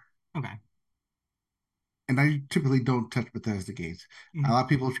 4. okay. And I typically don't touch Bethesda games. A Mhm. lot of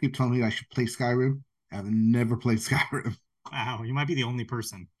people keep telling me I should play Skyrim. I've never played Skyrim. Wow, you might be the only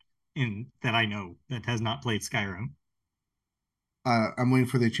person in that I know that has not played Skyrim. I'm waiting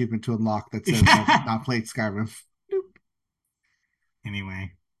for the achievement to unlock that says I've not played Skyrim.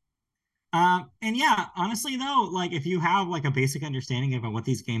 Anyway. And yeah, honestly though, like if you have like a basic understanding of what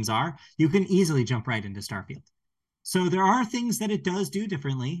these games are, you can easily jump right into Starfield. So there are things that it does do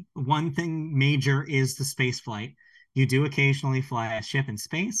differently. One thing major is the space flight. You do occasionally fly a ship in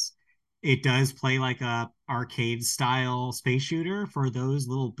space. It does play like a arcade style space shooter for those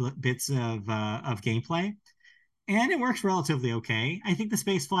little bits of gameplay, and it works relatively okay. I think the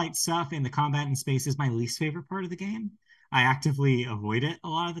space flight stuff and the combat in space is my least favorite part of the game. I actively avoid it a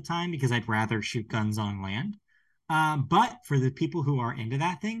lot of the time because I'd rather shoot guns on land. But for the people who are into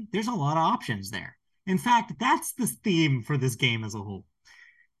that thing, there's a lot of options there. In fact, that's the theme for this game as a whole.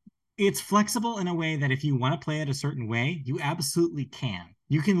 It's flexible in a way that if you want to play it a certain way, you absolutely can.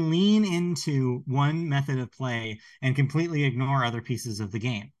 You can lean into one method of play and completely ignore other pieces of the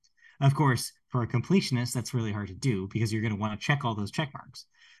game. Of course, for a completionist, that's really hard to do because you're going to want to check all those check marks.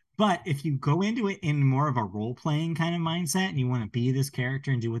 But if you go into it in more of a role playing kind of mindset and you want to be this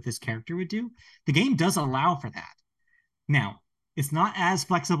character and do what this character would do, the game does allow for that. Now, it's not as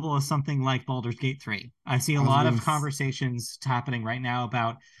flexible as something like Baldur's Gate 3. I see a I was lot gonna, of conversations happening right now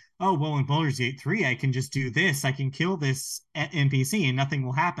about, oh, well, in Baldur's Gate 3, I can just do this. I can kill this NPC and nothing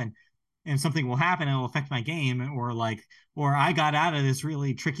will happen. And something will happen and it'll affect my game. Or I got out of this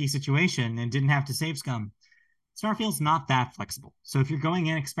really tricky situation and didn't have to save scum. Starfield's not that flexible. So if you're going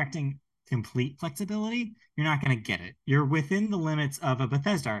in expecting complete flexibility, you're not going to get it. You're within the limits of a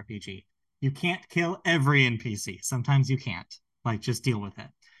Bethesda RPG. You can't kill every NPC. Sometimes you can't. Like just deal with it.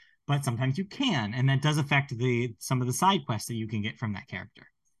 But sometimes you can, and that does affect the some of the side quests that you can get from that character.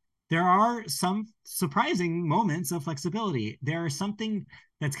 There are some surprising moments of flexibility. There is something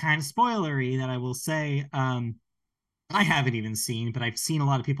that's kind of spoilery that I will say I haven't even seen, but I've seen a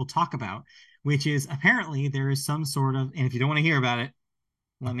lot of people talk about, which is apparently there is some sort of, and if you don't want to hear about it,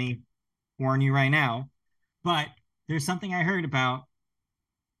 let me warn you right now, but there's something I heard about.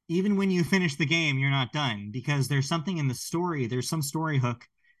 Even when you finish the game, you're not done because there's something in the story, there's some story hook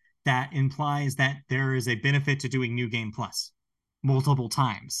that implies that there is a benefit to doing New Game Plus multiple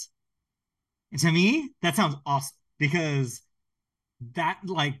times. And to me, that sounds awesome because that,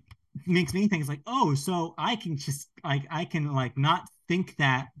 like, makes me think it's like, oh, so I can just like I can like not think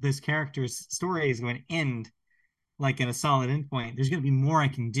that this character's story is going to end like at a solid endpoint. There's going to be more I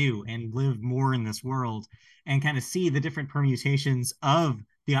can do and live more in this world and kind of see the different permutations of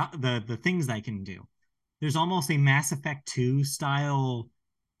the things I can do. There's almost a Mass Effect 2 style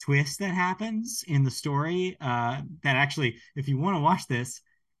twist that happens in the story that actually, if you want to watch this,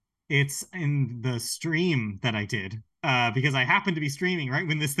 it's in the stream that I did because I happened to be streaming right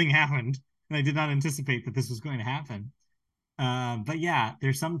when this thing happened, and I did not anticipate that this was going to happen. But yeah,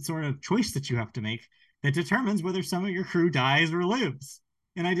 there's some sort of choice that you have to make that determines whether some of your crew dies or lives.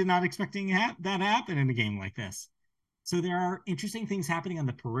 And I did not expecting that to happen in a game like this. So there are interesting things happening on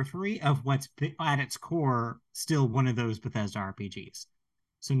the periphery of what's at its core still one of those Bethesda RPGs.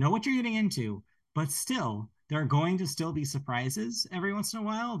 So know what you're getting into, but still, there are going to still be surprises every once in a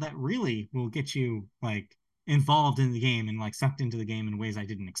while that really will get you like involved in the game and like sucked into the game in ways I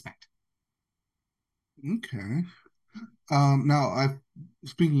didn't expect. Okay. Now, I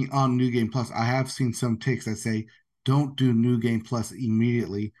speaking on New Game Plus, I have seen some takes that say don't do New Game Plus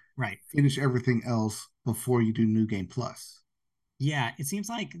immediately. Right. Finish everything else before you do New Game Plus. Yeah, it seems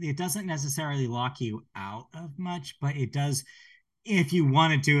like it doesn't necessarily lock you out of much, but it does if you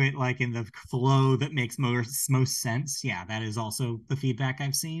want to do it like in the flow that makes most sense. Yeah, that is also the feedback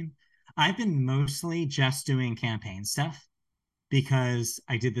I've seen. I've been mostly just doing campaign stuff because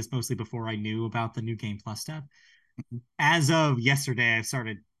I did this mostly before I knew about the new Game Plus stuff. As of yesterday, I've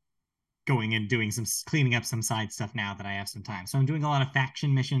started going and doing some cleaning up some side stuff now that I have some time. So I'm doing a lot of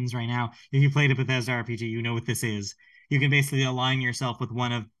faction missions right now. If you played a Bethesda RPG, you know what this is. You can basically align yourself with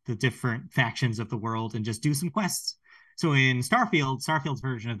one of the different factions of the world and just do some quests. So in Starfield's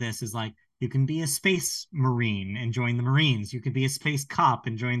version of this is like you can be a space marine and join the Marines. You could be a space cop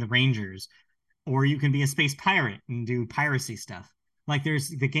and join the Rangers, or you can be a space pirate and do piracy stuff. Like there's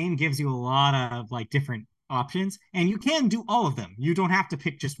the game gives you a lot of like different options, and you can do all of them. You don't have to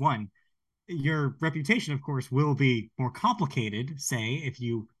pick just one. Your reputation, of course, will be more complicated, say, if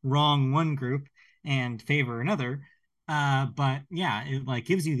you wrong one group and favor another. But yeah, it like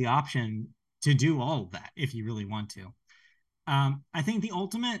gives you the option to do all of that if you really want to. I think the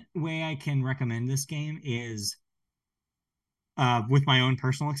ultimate way I can recommend this game is with my own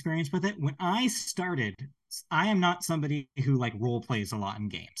personal experience with it. When I started, I am not somebody who like role plays a lot in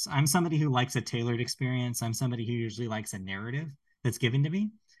games. I'm somebody who likes a tailored experience. I'm somebody who usually likes a narrative that's given to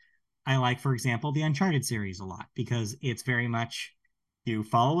me. I like, for example, the Uncharted series a lot because it's very much you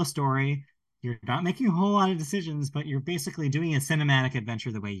follow a story. You're not making a whole lot of decisions, but you're basically doing a cinematic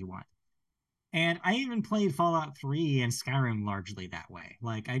adventure the way you want. And I even played Fallout 3 and Skyrim largely that way.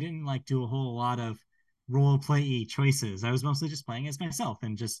 Like I didn't like do a whole lot of role play choices. I was mostly just playing as myself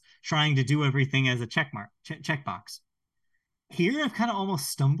and just trying to do everything as a checkbox. Here I've kind of almost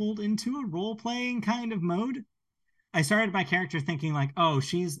stumbled into a role playing kind of mode. I started my character thinking like, oh,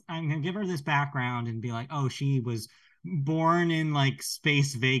 I'm gonna give her this background and be like, oh, she was born in like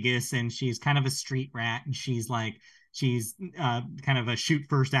space Vegas and she's kind of a street rat and she's kind of a shoot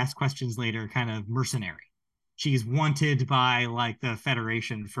first, ask questions later kind of mercenary. She's wanted by like the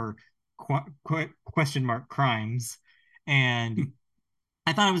Federation for question mark crimes, and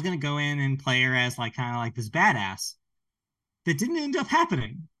I thought I was gonna go in and play her as like kind of like this badass. That didn't end up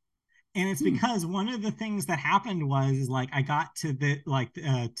happening, and it's because one of the things that happened was like I got to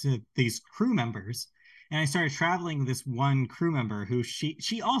to these crew members, and I started traveling with this one crew member who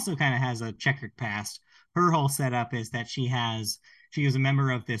she also kind of has a checkered past. Her whole setup is that she is a member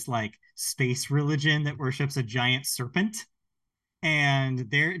of this like space religion that worships a giant serpent, and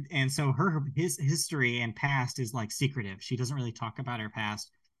so his history and past is like secretive. She doesn't really talk about her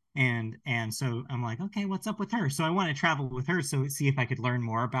past, and so I'm like, okay, what's up with her? So I want to travel with her so see if I could learn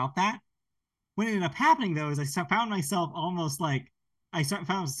more about that. What ended up happening though is found myself almost like found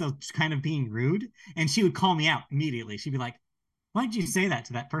myself kind of being rude, and she would call me out immediately. She'd be like, "Why did you say that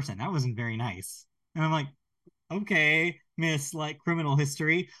to that person? That wasn't very nice." And I'm like, "Okay, miss, like criminal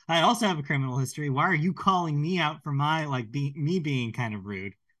history. I also have a criminal history. Why are you calling me out for my like me being kind of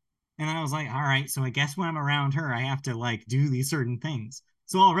rude?" And I was like, "All right, so I guess when I'm around her, I have to like do these certain things."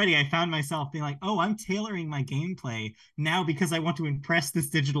 So already I found myself being like, "Oh, I'm tailoring my gameplay now because I want to impress this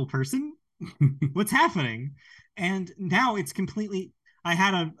digital person." What's happening? And now it's completely, I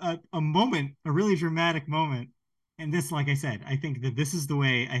had a moment, a really dramatic moment. And this, like I said, I think that this is the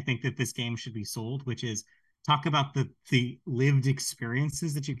way I think that this game should be sold, which is talk about the lived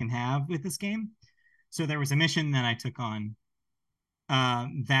experiences that you can have with this game. So there was a mission that I took on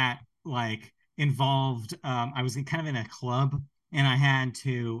that like involved I was kind of in a club and I had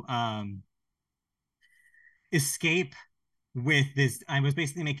to escape with this. I was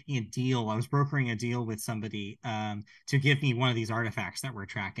basically making a deal. I was brokering a deal with somebody to give me one of these artifacts that we're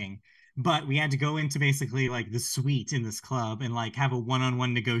tracking. But we had to go into basically like the suite in this club and like have a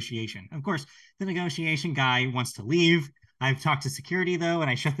one-on-one negotiation. Of course, the negotiation guy wants to leave. I've talked to security though, and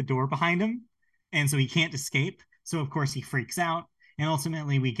I shut the door behind him, and so he can't escape. So of course he freaks out, and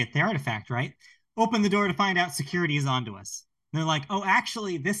ultimately we get the artifact right. Open the door to find out security is onto us. They're like, oh,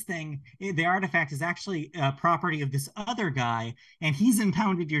 actually, this thing, the artifact is actually property of this other guy, and he's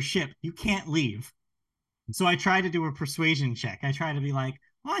impounded your ship. You can't leave. So I try to do a persuasion check. I try to be like,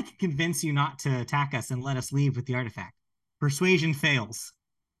 well, I can convince you not to attack us and let us leave with the artifact. Persuasion fails.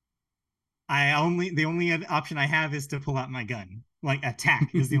 The only option I have is to pull out my gun. Like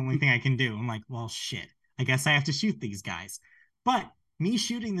attack is the only thing I can do. I'm like, well, shit. I guess I have to shoot these guys. But me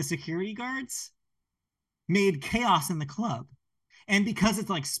shooting the security guards made chaos in the club. And because it's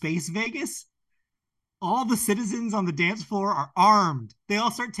like Space Vegas, all the citizens on the dance floor are armed. They all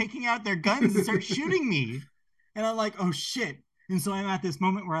start taking out their guns and start shooting me. And I'm like, oh shit. And so I'm at this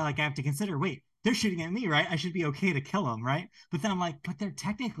moment where I have to consider, wait, they're shooting at me, right? I should be okay to kill them, right? But then I'm like, but they're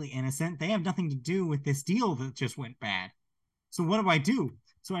technically innocent. They have nothing to do with this deal that just went bad. So what do I do?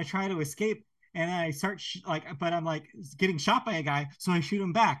 So I try to escape and I start but I'm like getting shot by a guy. So I shoot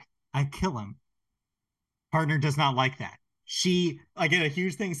him back. I kill him. Partner does not like that. I get a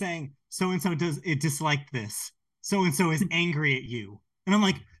huge thing saying, so and so does it dislike this. So and so is angry at you. And I'm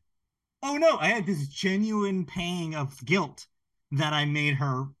like, oh no, I had this genuine pang of guilt that I made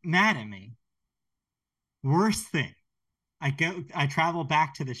her mad at me. Worst thing, I travel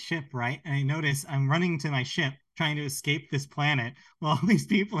back to the ship, right? And I notice I'm running to my ship trying to escape this planet while all these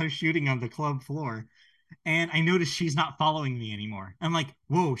people are shooting on the club floor. And I notice she's not following me anymore. I'm like,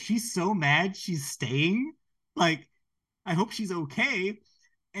 whoa, she's so mad she's staying. Like, I hope she's okay.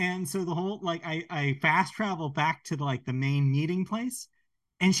 And so the whole I fast travel back to the main meeting place,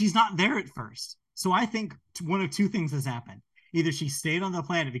 and she's not there at first. So I think one of two things has happened. Either she stayed on the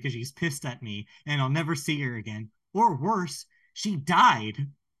planet because she's pissed at me and I'll never see her again, or worse, she died.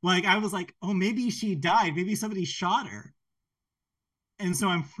 Like I was like, oh, maybe she died. Maybe somebody shot her. And so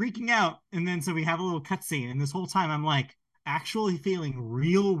I'm freaking out. And then so we have a little cutscene, and this whole time I'm like actually feeling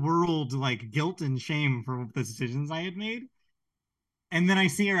real world like guilt and shame for the decisions I had made. And then I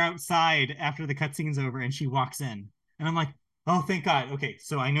see her outside after the cutscene's over and she walks in. And I'm like, oh, thank God. Okay,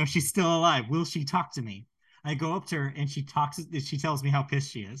 so I know she's still alive. Will she talk to me? I go up to her and she tells me how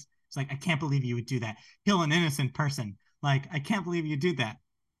pissed she is. It's like, I can't believe you would do that. Kill an innocent person. Like, I can't believe you do that.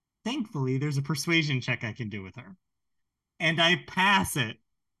 Thankfully, there's a persuasion check I can do with her. And I pass it.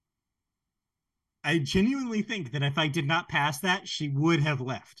 I genuinely think that if I did not pass that, she would have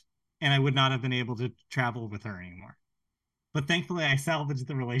left and I would not have been able to travel with her anymore. But thankfully, I salvaged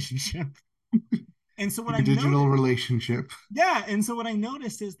the relationship. And so what I Your digital noticed, relationship. yeah, and so what I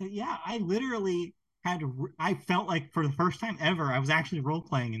noticed is that yeah, I literally I felt like for the first time ever, I was actually role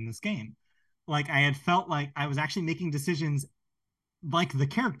playing in this game. Like I had felt like I was actually making decisions like the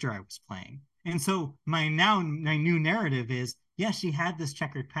character I was playing. And so my new narrative is yes, she had this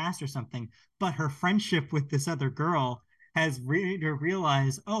checkered past or something, but her friendship with this other girl has made her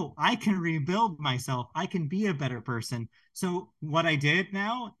realize, oh, I can rebuild myself. I can be a better person. So what I did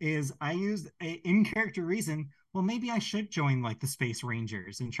now is I used a in character reason. Well, maybe I should join like the Space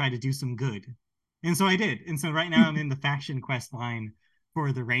Rangers and try to do some good. And so I did. And so right now I'm in the faction quest line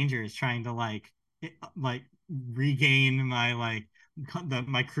for the Rangers, trying to like regain my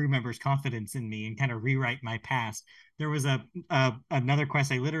my crew members' confidence in me and kind of rewrite my past. There was a another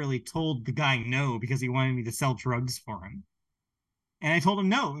quest I literally told the guy no because he wanted me to sell drugs for him. And I told him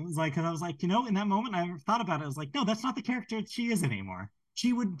no. It was like, because I was like, in that moment I thought about it. I was like, no, that's not the character she is anymore.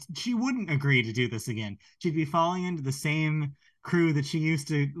 She wouldn't agree to do this again. She'd be falling into the same crew that she used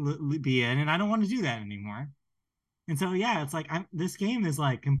to be in, and I don't want to do that anymore. And so yeah, it's like this game is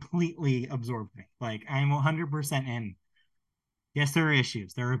like completely absorbed me. Like I'm 100% in. Yes, there are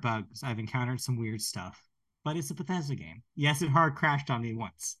issues. There are bugs. I've encountered some weird stuff, but it's a Bethesda game. Yes, it hard crashed on me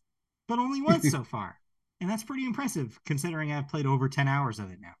once, but only once so far. And that's pretty impressive considering I've played over 10 hours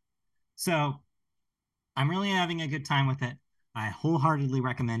of it now. So I'm really having a good time with it. I wholeheartedly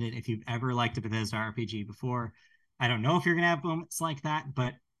recommend it if you've ever liked a Bethesda RPG before. I don't know if you're going to have moments like that,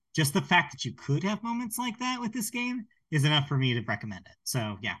 but just the fact that you could have moments like that with this game is enough for me to recommend it.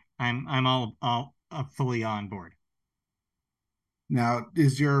 So yeah, I'm all fully on board. Now,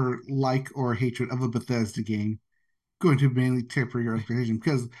 is your like or hatred of a Bethesda game going to mainly temper your expectation?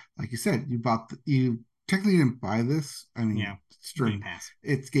 Because, like you said, you technically didn't buy this. I mean, Yeah, Game Pass.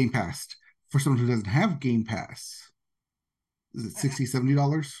 it's Game Pass. For someone who doesn't have Game Pass, is it $60,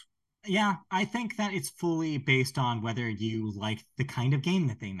 $70? Yeah, I think that it's fully based on whether you like the kind of game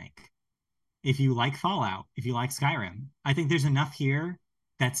that they make. If you like Fallout, if you like Skyrim, I think there's enough here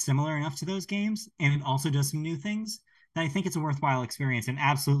that's similar enough to those games, and it also does some new things that I think it's a worthwhile experience and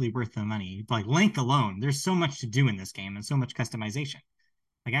absolutely worth the money. Like Link alone, there's so much to do in this game and so much customization.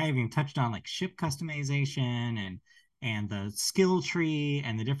 Like I even touched on like ship customization and the skill tree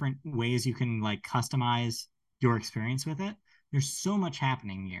and the different ways you can like customize your experience with it. There's so much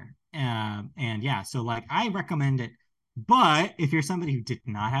happening here, and yeah, so like I recommend it. But if you're somebody who did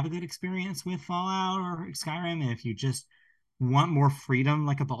not have a good experience with Fallout or Skyrim, and if you just want more freedom,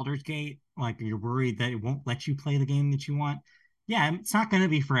 like a Baldur's Gate, like you're worried that it won't let you play the game that you want, yeah, it's not going to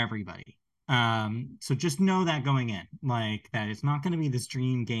be for everybody. So just know that going in, like that it's not going to be this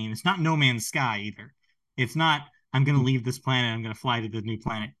dream game. It's not No Man's Sky either. It's not I'm going to leave this planet. I'm going to fly to the new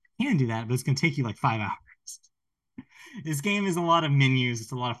planet. You can do that, but it's going to take you like 5 hours. This game is a lot of menus.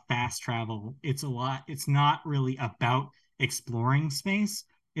 It's a lot of fast travel. It's a lot. It's not really about exploring space.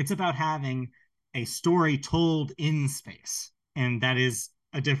 It's about having a story told in space, and that is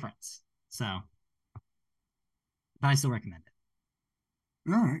a difference. So, but I still recommend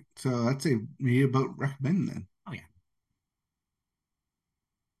it. All right, so that's a me about recommend then. Oh yeah.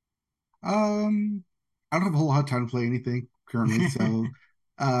 Um, I don't have a whole lot of time to play anything currently, so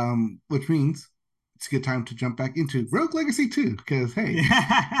which means it's a good time to jump back into Rogue Legacy 2, because hey,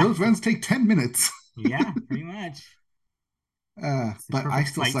 Yeah. those runs take 10 minutes. Yeah, pretty much. It's the But I perfect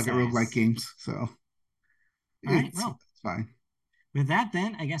still bite suck at roguelike size. games, so All right. it's Well, it's fine. with that,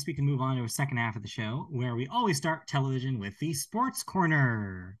 then I guess we can move on to a second half of the show where we always start television with the sports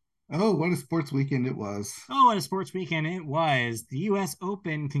corner. Oh, what a sports weekend it was. Oh, what a sports weekend it was. The US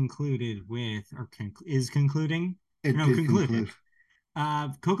Open concluded with, or is concluding, It no, did concluded.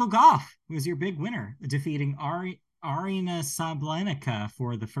 conclude. Coco Gauff was your big winner, defeating Arina Sablenica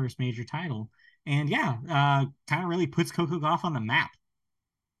for the first major title. And yeah, kind of really puts Coco Gauff on the map.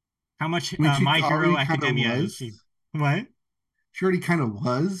 How much I mean, she My Hero already kind of Academia is was. she? What? She already kind of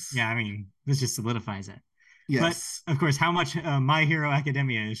was. Yeah, I mean, this just solidifies it. But Yes. of course, how much My Hero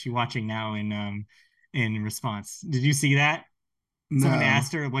Academia is she watching now in response? Did you see that? Someone No.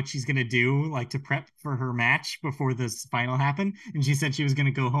 asked her what she's gonna do, like to prep for her match before this final happened, and she said she was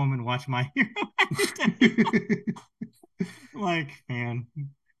gonna go home and watch My Hero Academia. Like, man, Wait,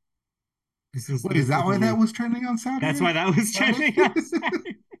 this is that is why that youth. was trending on That's why Saturday? that was Friday? trending on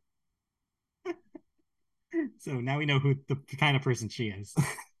Saturday. So now we know who the kind of person she is.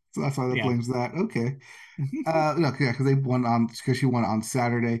 So that's why that Yeah. blames that. Okay. No, yeah, because they won on because she won on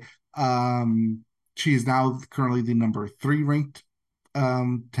Saturday. She is now currently the number three ranked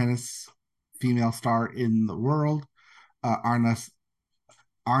tennis female star in the world. Arna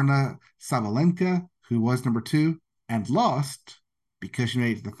Sabalenka, who was number two and lost because she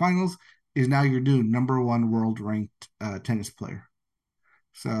made it to the finals, is now your new number one world ranked tennis player.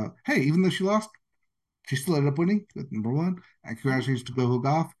 So hey, even though she lost, she still ended up winning with number one. And Yeah. congratulations to Gogo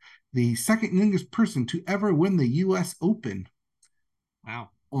Goff, the second youngest person to ever win the U.S. Open. Wow.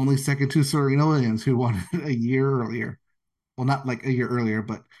 Only second to Serena Williams, who won it a year earlier. Well, not like a year earlier,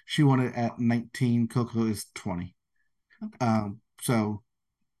 but she won it at 19. Coco is 20. Okay. So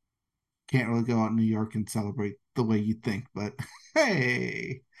can't really go out in New York and celebrate the way you think, but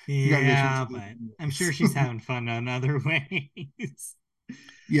hey, congratulations Yeah, to the but I'm sure she's US. having fun in other ways. But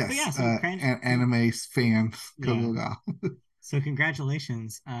Yes, yeah, so anime fans, yeah. Coco Ga. So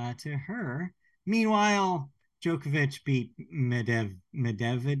congratulations to her. Meanwhile, Djokovic beat Medvedev.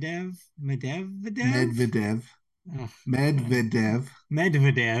 Medvedev. Ugh, Medvedev.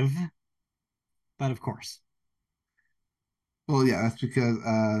 Medvedev. But of course. Well, yeah, that's because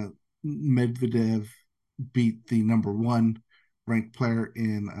Medvedev beat the number one ranked player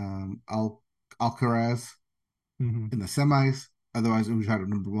in Alcaraz Mhm. in the semis. Otherwise, we would have had a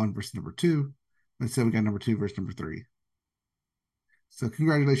number one versus number two. Instead, we got number two versus number three. So,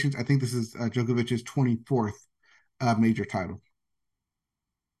 congratulations. I think this is Djokovic's 24th major title.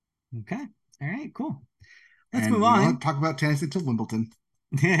 Okay. All right, cool. Let's move And we don't on. talk about tennis until Wimbledon.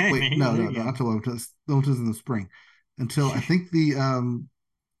 there, Wait, no, there no, you no, not go. until Wimbledon. Wimbledon's in the spring. Until I think the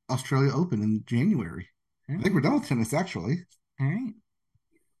Australia Open in January. I think we're Okay. done with tennis, actually. All right.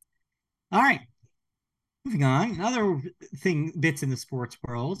 All right. Moving on, another bits in the sports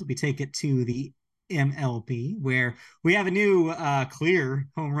world. We take it to the MLB, where we have a new clear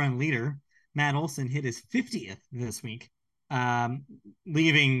home run leader. Matt Olson hit his 50th this week, um,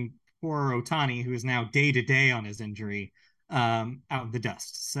 leaving poor Otani, who is now day to day on his injury, out of the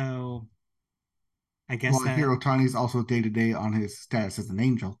dust. So I guess Well, I hear that Otani's also day to day on his status as an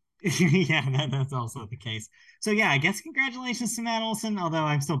angel. Yeah, that's also the case. So yeah, I guess congratulations to Matt Olson, although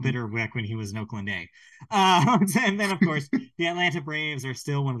I'm still bitter back when he was in Oakland A. And then of course the Atlanta Braves are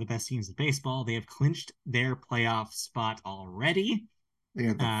still one of the best teams in baseball. They have clinched their playoff spot already. They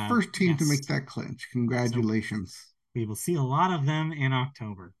are the first team to Yes. make that clinch. So Congratulations. we will see a lot of them in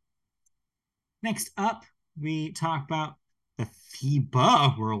October. Next up, we talk about the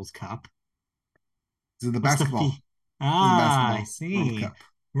FIBA World Cup. This is the What's the basketball. fee? This is the Ah, I basketball World see. Cup.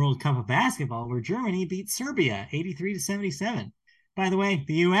 World Cup of Basketball, where Germany beat Serbia 83 to 77. By the way,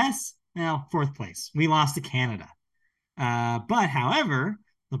 the US, well, fourth place. We lost to Canada. But however,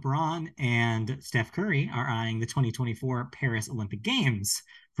 LeBron and Steph Curry are eyeing the 2024 Paris Olympic Games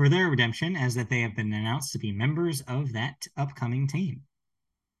for their redemption, as that they have been announced to be members of that upcoming team.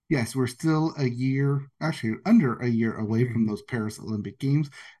 Yes, we're still a year, actually under a year away from those Paris Olympic Games.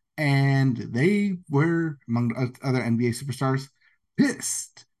 And they were, among other NBA superstars,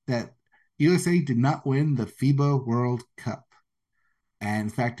 pissed that USA did not win the FIBA World Cup. And in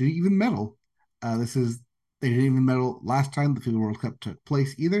fact, didn't even medal. This is They didn't even medal last time the FIBA World Cup took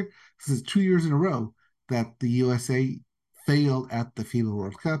place either. This is 2 years in a row that the USA failed at the FIBA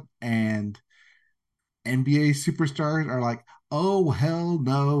World Cup, and NBA superstars are like, "Oh hell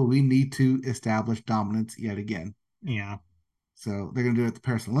no, we need to establish dominance yet again." Yeah. So they're going to do it at the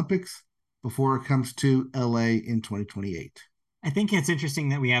Paris Olympics before it comes to LA in 2028. I think it's interesting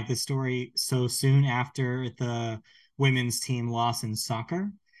that we have this story so soon after the women's team loss in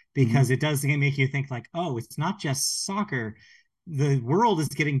soccer, because Mm-hmm. it does make you think like, oh, it's not just soccer. The world is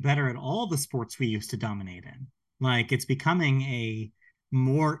getting better at all the sports we used to dominate in. Like it's becoming a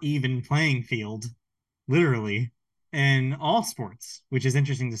more even playing field, literally, in all sports, which is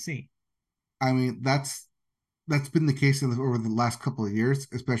interesting to see. I mean, that's been the case over the last couple of years,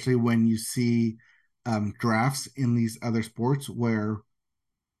 especially when you see drafts in these other sports where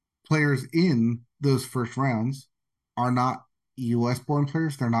players in those first rounds are not US born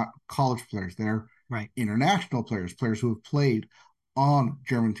players, they're not college players, they're Right. international players, players who have played on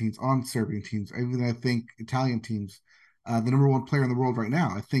German teams, on Serbian teams, even I think Italian teams. The number one player in the world right now,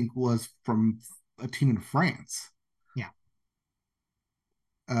 I think, was from a team in France. Yeah.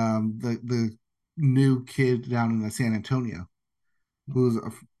 The new kid down in San Antonio who's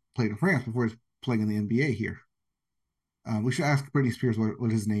played in France before he's playing in the NBA here. We should ask Britney Spears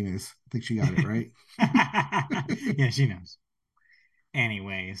what his name is. I think she got it right. Yeah, she knows.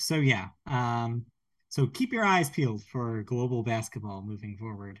 Anyway, so yeah. So keep your eyes peeled for global basketball moving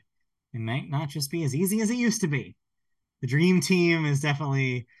forward. It might not just be as easy as it used to be. The dream team is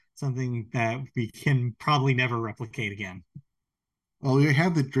definitely something that we can probably never replicate again. Well, we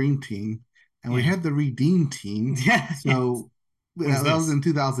had the Dream Team and we Yeah. had the Redeem Team. Yeah. Yes. So What is that was this? in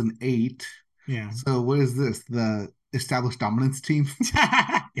 2008. Yeah. So what is this? The Established Dominance Team?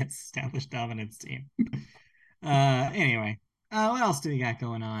 Yes, established dominance team. Anyway. What else do we got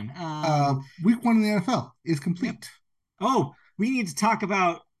going on? Week 1 in the NFL is Yep. complete. Oh, we need to talk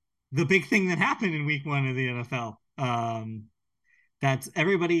about the big thing that happened in week one of the NFL. That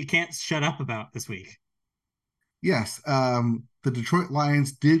everybody can't shut up about this week. Yes, the Detroit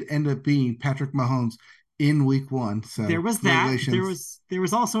Lions did end up being Patrick Mahomes in week 1. There So was that. congratulations. There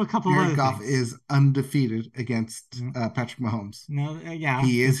was also a couple of Jared other Goff things. is undefeated against Mm, Patrick Mahomes. no, yeah,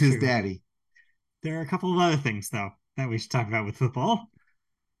 He is that's his true. daddy. There are a couple of other things though that we should talk about with football.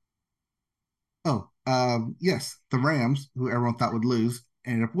 Oh, yes, the Rams, who everyone thought would lose,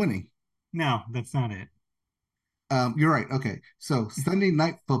 ended up winning. No, that's not it. You're right. Okay, so Sunday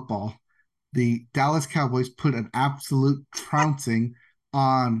Night Football, the Dallas Cowboys put an absolute trouncing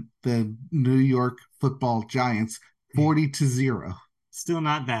on the New York Football Giants, 40-0. Still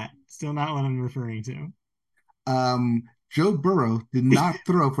not that. Still not what I'm referring to. Joe Burrow did not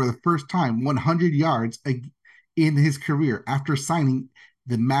throw for the first time 100 yards in his career after signing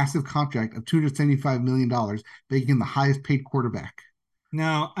the massive contract of $275 million, making him the highest paid quarterback.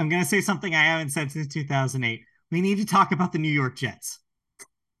 No, I'm gonna say something I haven't said since 2008. We need to talk about the New York Jets.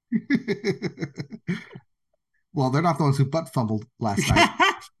 Well, they're not the ones who butt fumbled last night.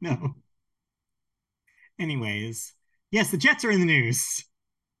 No. Anyways, yes, the Jets are in the news.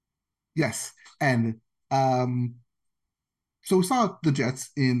 Yes. And um, so we saw the Jets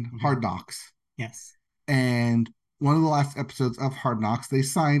in Mhm. Hard Knocks. Yes. And one of the last episodes of Hard Knocks, they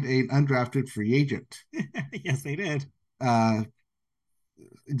signed an undrafted free agent, Yes, they did. uh,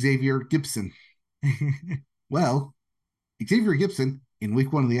 Xavier Gibson. Well, Xavier Gibson, in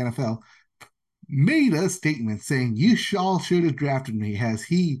week 1 of the NFL, made a statement saying, "You all should have drafted me," as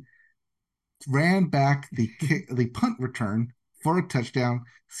he ran back the punt return for a touchdown,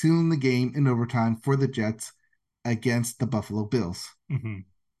 sealing the game in overtime for the Jets against the Buffalo Bills. Mhm.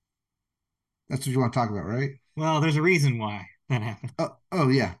 That's what you want to talk about, right? Well, there's a reason why that happened. Oh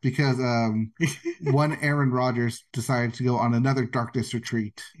yeah, because one Aaron Rodgers decided to go on another darkness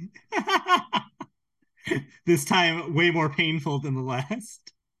retreat. This time, way more painful than the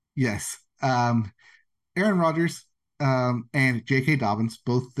last. Yes, Aaron Rodgers and J.K. Dobbins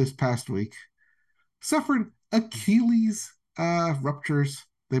both this past week suffered Achilles ruptures.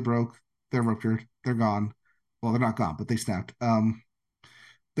 They broke. They're ruptured. They're gone. Well, they're not gone, but they snapped.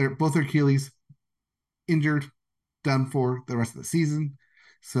 They're both their Achilles injured, done for the rest of the season.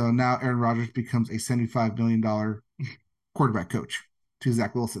 So now Aaron Rodgers becomes a $75 million quarterback coach to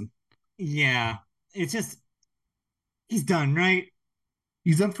Zach Wilson. Yeah, it's just he's done, right?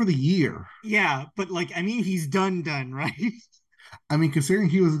 He's done for the year. Yeah, but like I mean, he's done, right? I mean, considering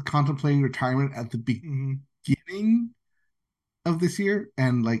he was contemplating retirement at the Mhm. beginning of this year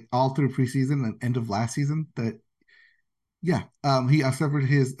and like all through preseason and end of last season, that yeah, he suffered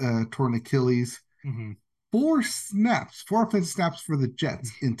his torn Achilles. Mhm. Four offensive snaps for the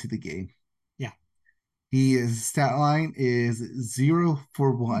Jets into the game. Yeah. His stat line is 0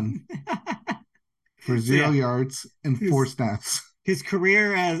 for 1 for So 0 yards and four his snaps. his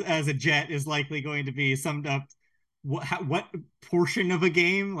career as a Jet is likely going to be summed up what portion of a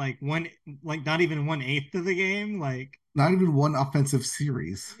game, like one, like not even 1/8 of the game, like Not even one offensive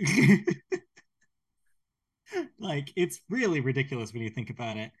series. like it's really ridiculous when you think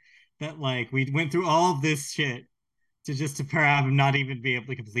about it that like we went through all of this shit to perhaps not even be able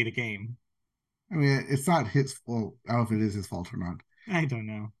to complete a game. I mean, it's not his. Well, I don't know if it is his fault or not. I don't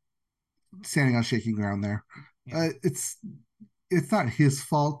know. Standing on shaky ground there. Yeah. It's not his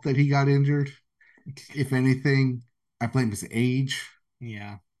fault that he got injured. If anything, I blame his age.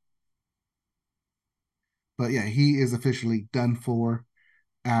 Yeah. But yeah, he is officially done for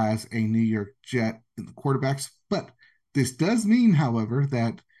as a New York Jet in the quarterbacks. But this does mean, however,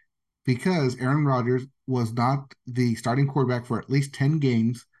 that because Aaron Rodgers was not the starting quarterback for at least 10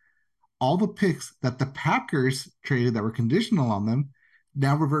 games, all the picks that the Packers traded that were conditional on them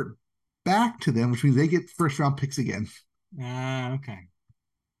now revert back to them, which means they get first round picks again. Okay.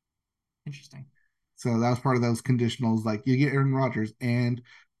 Interesting. So that was part of those conditionals. Like you get Aaron Rodgers and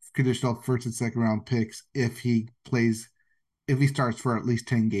conditional first and second round picks if he starts for at least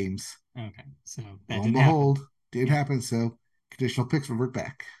 10 games. Okay. So that Lo and didn't happen. behold, did Yeah. happen. So conditional picks revert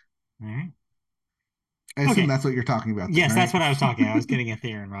back. All right. I assume Okay. that's what you're talking about then, Yes, right? that's what I was talking about. I was getting at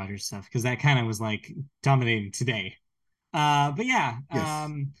the Aaron Rodgers stuff because that kind of was like dominating today. But yeah,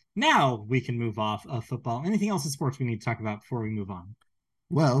 Yes. now we can move off of football. Anything else in sports we need to talk about before we move on?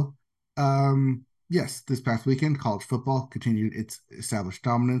 Well, yes, this past weekend, college football continued its established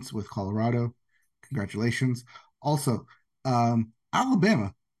dominance with Colorado. Congratulations. Also,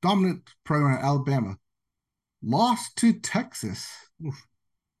 Alabama, dominant program at Alabama, lost to Texas Oof.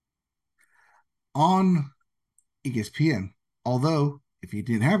 on ESPN. Although, if you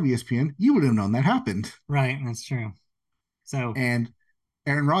didn't have ESPN, you would have known that happened. Right, that's true. So, And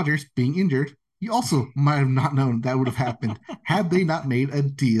Aaron Rodgers being injured, you also might have not known that would have happened had they not made a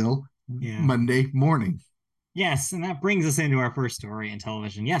deal yeah. Monday morning. Yes, and that brings us into our first story in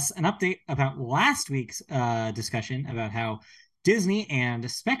television. Yes, an update about last week's discussion about how Disney and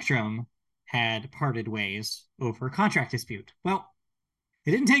Spectrum had parted ways over a contract dispute. Well,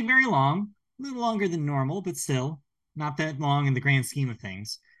 it didn't take very long, a little longer than normal, but still not that long in the grand scheme of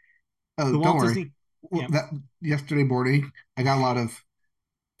things. Oh, The don't Walt worry. Disney, Well, yep, that yesterday morning, I got a lot of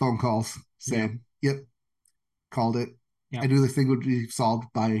phone calls yep, saying, "Yep, called it. I yep, knew this thing would be solved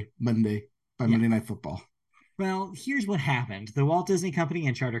by yep. Monday Night Football." Well, here's what happened. The Walt Disney Company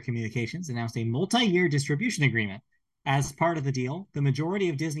and Charter Communications announced a multi year distribution agreement. As part of the deal, the majority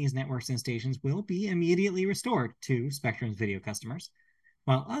of Disney's networks and stations will be immediately restored to Spectrum's video customers,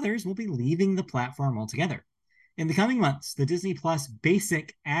 while others will be leaving the platform altogether. In the coming months, the Disney Plus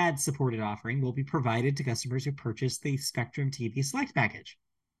basic ad supported offering will be provided to customers who purchase the Spectrum TV Select package,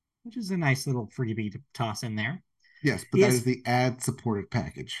 which is a nice little freebie to toss in there. Yes, but that is ES- the ad-supported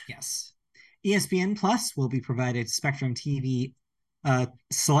package. yes. ESPN Plus will be provided to Spectrum TV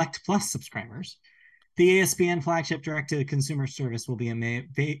Select Plus subscribers. The ESPN flagship direct-to-consumer service will be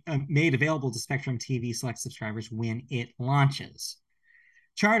made available to Spectrum TV Select subscribers when it launches.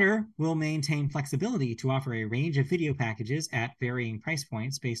 Charter will maintain flexibility to offer a range of video packages at varying price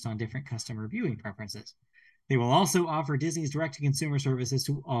points based on different customer viewing preferences. They will also offer Disney's direct-to-consumer services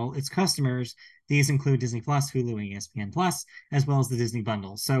to all its customers. These include Disney Plus, Hulu, and ESPN Plus, as well as the Disney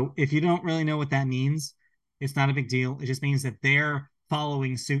Bundle. So if you don't really know what that means, it's not a big deal. It just means that they're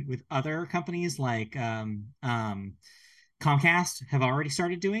following suit with other companies like Comcast have already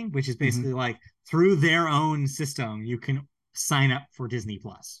started doing, which is Mm-hmm. basically like through their own system, you can sign up for Disney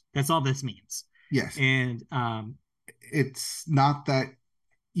Plus. That's all this means. Yes, And it's not that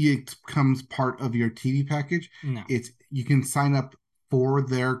it becomes part of your TV package. no, It's you can sign up for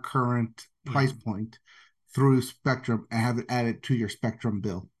their current yeah. price point through Spectrum and have it added to your Spectrum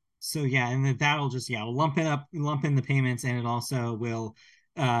bill. So yeah, and that'll just lump it up, lump in the payments, and it also will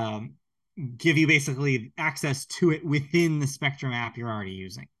um, give you basically access to it within the Spectrum app you're already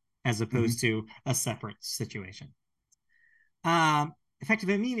using, as Mm-hmm. opposed to a separate situation. Effective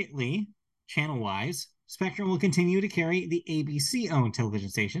immediately, channel wise, Spectrum will continue to carry the ABC owned television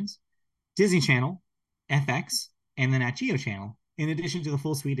stations, Disney Channel, FX, and the Nat Geo channel, in addition to the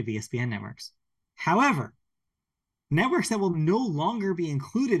full suite of ESPN networks. However, networks that will no longer be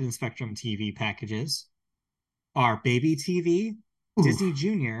included in Spectrum TV packages are Baby TV, Disney Oof,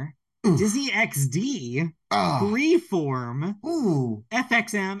 Junior, oof, Disney XD, ah, Freeform, ooh,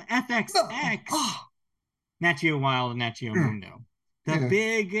 FXM, no, FXX, ah, Nat Geo Wild, and Nat Geo Mundo. The yeah,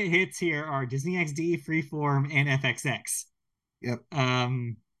 big hits here are Disney XD, Freeform, and FXX. yep,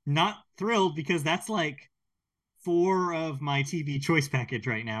 Um, Not thrilled because that's like four of my TV choice package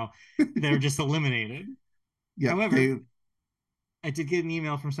right now. They're just eliminated. yep. However, I did get an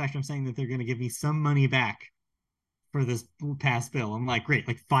email from Spectrum saying that they're going to give me some money back for this past bill. I'm like, great,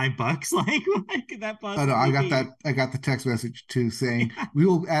 like $5. Like, what could that Oh no, I possibly got that. be? I got the text message too saying Yeah. we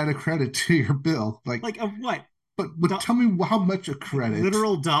will add a credit to your bill. Like, Like, of what? but tell me how much a Like credit?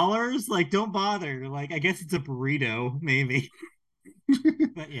 literal dollars? Like, don't bother. Like, I guess it's a burrito, maybe.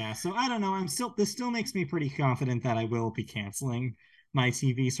 But yeah, so I don't know. This still makes me pretty confident that I will be canceling my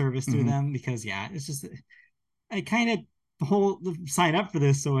TV service through Hmm. them because yeah, it's just I kind of whole sign up for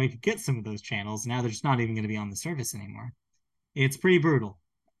this so I could get some of those channels. Now they're just not even going to be on the service anymore. It's pretty brutal,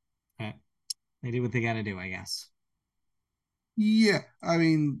 but they do what they got to do, I guess. Yeah, I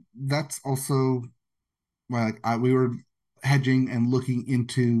mean that's also why we were hedging and looking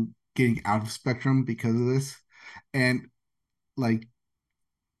into getting out of Spectrum because of this, and like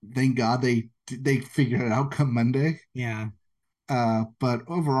thank God they figured it out come Monday. Yeah, But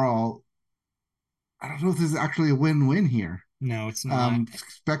overall, I don't know if this is actually a win-win here. no, it's not.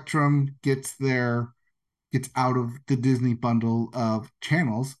 Spectrum gets out of the Disney bundle of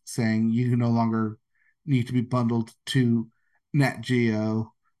channels, saying you no longer need to be bundled to Nat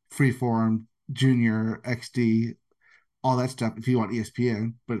Geo, Freeform, Junior, XD, all that stuff if you want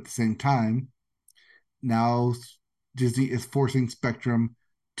ESPN. But at the same time, now Disney is forcing Spectrum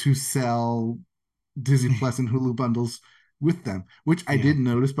to sell Disney Plus and Hulu bundles with them, which I Yeah, did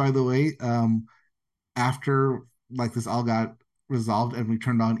notice, by the way. After like this all got resolved and we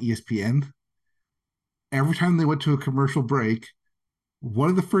turned on ESPN, every time they went to a commercial break, one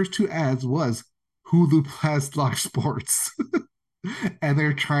of the first two ads was Hulu Plus Live Sports, and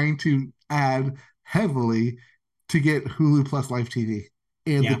they're trying to add heavily to get Hulu Plus Live TV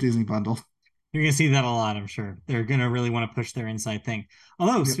and the yeah. Disney bundle. You're gonna see that a lot, I'm sure. They're gonna really want to push their inside thing.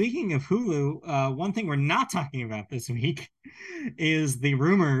 Although, Yep. speaking of Hulu, one thing we're not talking about this week is the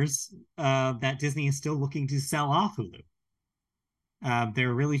rumors that Disney is still looking to sell off Hulu.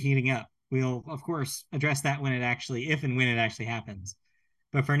 They're really heating up. We'll, of course, address that when it actually, if and when it actually happens.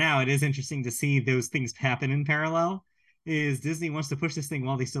 But for now, it is interesting to see those things happen in parallel. Is Disney wants to push this thing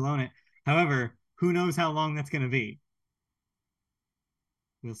while they still own it. However, who knows how long that's going to be?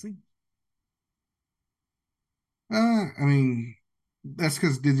 We'll see. I mean, that's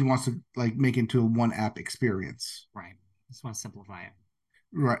because Disney wants to like make it into a one app experience. Right. Just want to simplify it.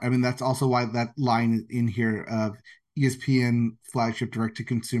 Right. I mean, that's also why that line is in here of ESPN flagship direct to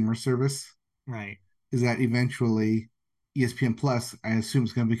consumer service Right. is that eventually ESPN Plus, I assume,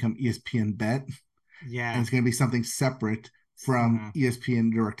 is going to become ESPN Bet, and Yeah. it's going to be something separate from Uh-huh.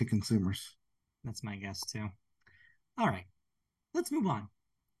 ESPN direct to consumers. That's my guess too. All right. Let's move on.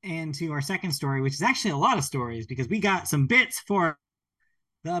 And to our second story, which is actually a lot of stories because we got some bits for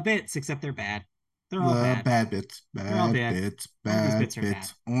the bits, except they're bad. They're all The bad. bad bits, They're all bad bad. bits, All these bad bits are bad.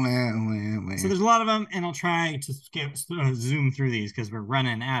 bits. Wah, wah, So wah. there's a lot of them, and I'll try to zoom through these because we're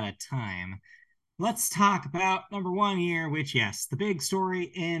running out of time. Let's talk about number one here, which, yes, the big story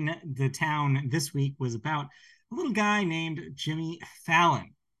in the town this week was about a little guy named Jimmy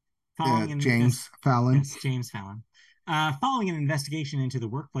Fallon. Following an invest James Fallon. Yes, James Fallon. Following an investigation into the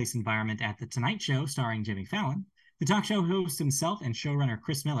workplace environment at The Tonight Show starring Jimmy Fallon, the talk show host himself and showrunner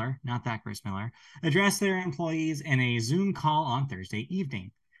Chris Miller, not that Chris Miller, addressed their employees in a Zoom call on Thursday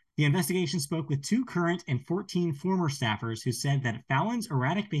evening. The investigation spoke with two current and 14 former staffers who said that Fallon's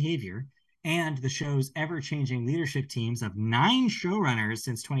erratic behavior and the show's ever changing leadership teams of 9 showrunners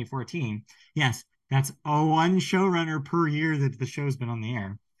since 2014. Yes, that's one showrunner per year that the show's been on the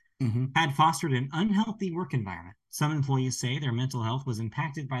air Hmm. had fostered an unhealthy work environment. Some employees say their mental health was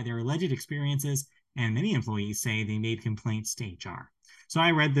impacted by their alleged experiences, and many employees say they made complaints to HR. So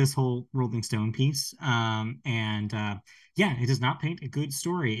I read this whole Rolling Stone piece, and yeah, it does not paint a good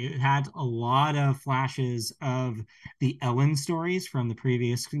story. It had a lot of flashes of the Ellen stories from the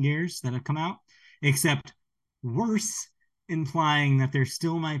previous years that have come out, except worse, implying that there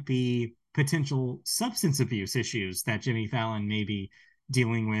still might be potential substance abuse issues that Jimmy Fallon may be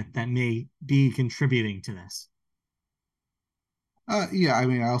dealing with that may be contributing to this. Yeah, I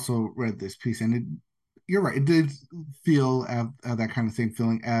mean, I also read this piece, and you're right. It did feel that kind of same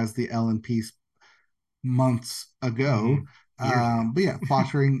feeling as the Ellen piece months ago. Mm-hmm. Years ago. But yeah,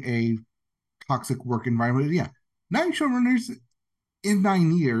 fostering a toxic work environment. Yeah, nine showrunners in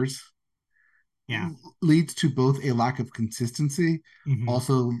 9 years Yeah. leads to both a lack of consistency, Mm-hmm.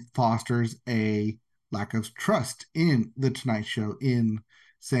 also fosters a lack of trust in the Tonight Show. In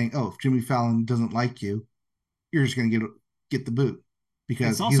saying, "Oh, if Jimmy Fallon doesn't like you, you're just going to get the boot," It's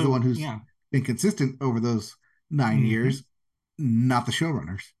because he's the also, one who's yeah. been consistent over those 9 years, Mm-hmm. not the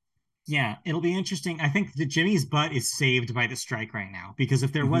showrunners. Yeah, it'll be interesting. I think that Jimmy's butt is saved by the strike right now because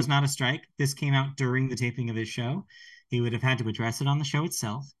if there was Mhm. not a strike, this came out during the taping of his show, he would have had to address it on the show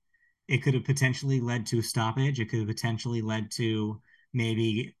itself. It could have potentially led to a stoppage. It could have potentially led to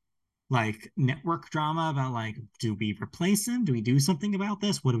maybe like network drama about like, do we replace him? Do we do something about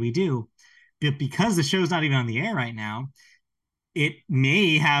this? What do we do? But because the show's not even on the air right now, it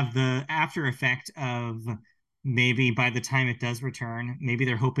may have the after effect of maybe by the time it does return, maybe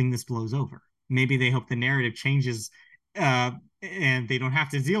they're hoping this blows over. Maybe they hope the narrative changes and they don't have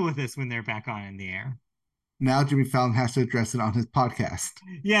to deal with this when they're back on in the air. Now Jimmy Fallon has to address it on his podcast.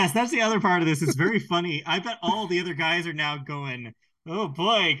 Yes, that's the other part of this. It's very funny. I bet all the other guys are now going, oh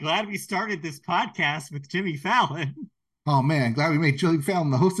boy, glad we started this podcast with Jimmy Fallon. Oh man, glad we made Jimmy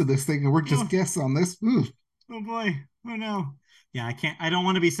Fallon the host of this thing, and we're just Oh, guests on this. Ooh. oh boy. Oh no. Yeah, I don't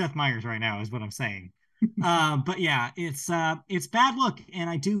want to be Seth Meyers right now, is what I'm saying. But yeah, it's bad look, and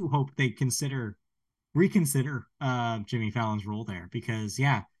I do hope they reconsider Jimmy Fallon's role there because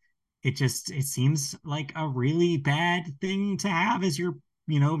yeah, it seems like a really bad thing to have as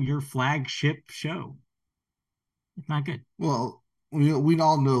your flagship show. It's not good. Well, we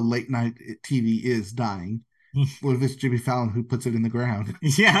all know late night TV is dying. What if it's Jimmy Fallon who puts it in the ground?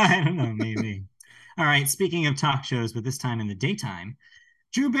 Yeah, I don't know, maybe. All right, speaking of talk shows, but this time in the daytime,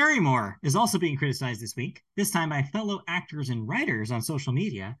 Drew Barrymore is also being criticized this week, this time by fellow actors and writers on social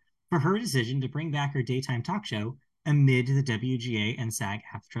media for her decision to bring back her daytime talk show amid the WGA and SAG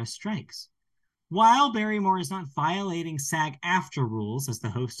AFTRA strikes. While Barrymore is not violating SAG AFTRA rules as the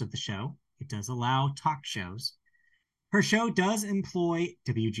host of the show, it does allow talk shows. Her show does employ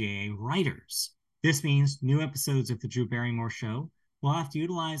WGA writers. This means new episodes of The Drew Barrymore Show will have to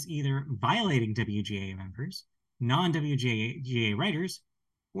utilize either violating WGA members, non WGA writers,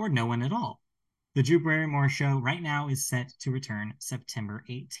 or no one at all. The Drew Barrymore Show right now is set to return September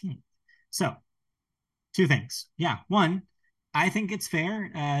 18th. So, two things. Yeah, one, I think it's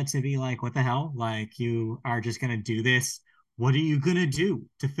fair to be like, what the hell? Like, you are just going to do this. What are you going to do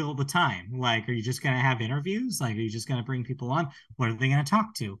to fill the time? Like, are you just going to have interviews? Like, are you just going to bring people on? What are they going to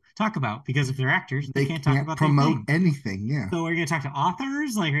talk about? Because if they're actors, they They can't talk can't about their promote thing. anything. Yeah, So are you going to talk to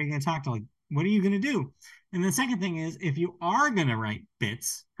authors? Like, are you going to talk to like, what are you going to do? And the second thing is, if you are going to write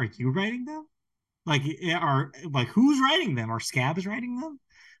bits, are you writing them? Like, are like who's writing them? Are scabs writing them?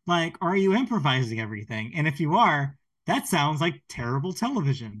 Like, are you improvising everything? And if you are, that sounds like terrible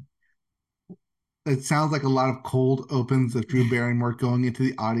television. it sounds like a lot of cold opens of Drew Barrymore going into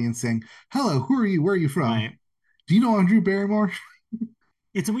the audience saying, "Hello, who are you? Where are you from? Right. Do you know I'm Drew Barrymore?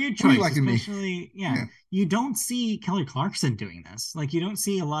 It's a weird What do you choice, like in me?" especially, yeah, Yeah, you don't see Kelly Clarkson doing this. Like, you don't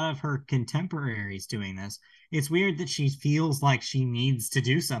see a lot of her contemporaries doing this. It's weird that she feels like she needs to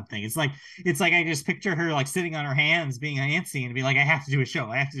do something. It's like I just picture her like sitting on her hands being antsy and be like, I have to do a show.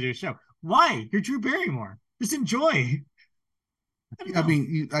 I have to do a show. Why? You're Drew Barrymore. Just enjoy. I don't I know.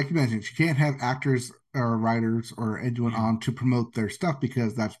 mean, like you mentioned, she can't have actors or writers or anyone Yeah. on to promote their stuff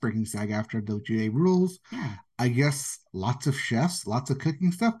because that's breaking SAG after WGA rules. Yeah. I guess lots of chefs, lots of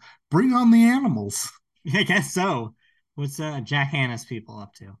cooking stuff. Bring on the animals. I guess so. What's Jack Hanna's people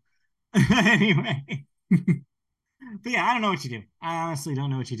up to? Anyway. But yeah, I don't know what you do. I honestly don't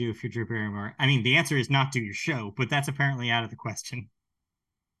know what you do if you're Drew Barrymore. I mean, the answer is not do your show, but that's apparently out of the question.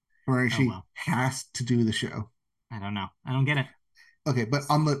 Or Oh she well. has to do the show. I don't know. I don't get it. Okay, but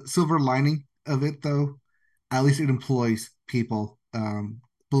on the silver lining of it, though, at least it employs people,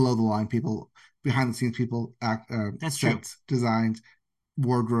 below the line people, behind the scenes people, That's true. sets, designs,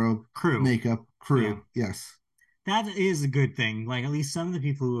 wardrobe, Crew. makeup, Yeah. crew. Yes. That is a good thing. Like at least some of the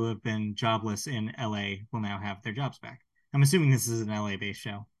people who have been jobless in LA will now have their jobs back. I'm assuming this is an LA based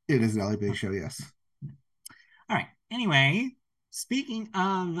show. It is an LA-based Okay. show, yes. All right. Anyway, speaking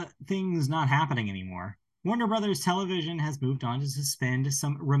of things not happening anymore, Warner Brothers Television has moved on to suspend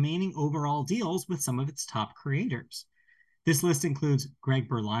some remaining overall deals with some of its top creators. This list includes Greg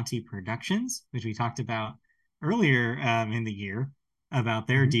Berlanti Productions, which we talked about earlier in the year about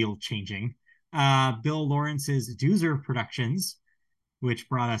their Mhm. deal changing. Bill Lawrence's Doozer Productions, which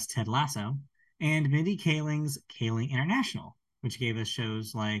brought us Ted Lasso, and Mindy Kaling's Kaling International, which gave us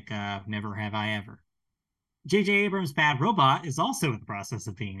shows like Never Have I Ever. J.J. Abrams' Bad Robot is also in the process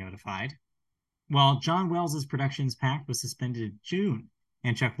of being notified, while John Wells' Productions Pact was suspended in June,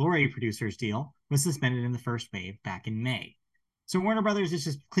 and Chuck Lorre producer's deal was suspended in the first wave back in May. So Warner Brothers is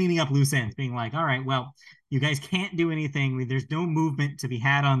just cleaning up loose ends, being like, all right, well, you guys can't do anything. There's no movement to be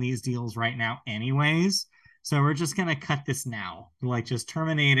had on these deals right now, anyways. So we're just going to cut this now. Like, just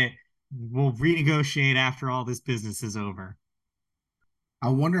terminate it. We'll renegotiate after all this business is over. I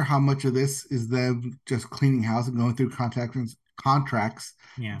wonder how much of this is them just cleaning house and going through contracts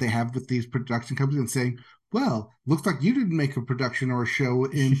Yeah. they have with these production companies and saying, well, looks like you didn't make a production or a show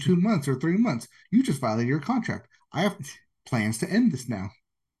in 2 months or 3 months. You just violated your contract. I have plans to end this now.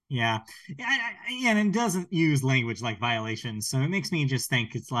 Yeah. And it doesn't use language like violations. So it makes me just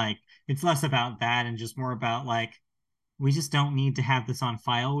think it's like, it's less about that and just more about like, we just don't need to have this on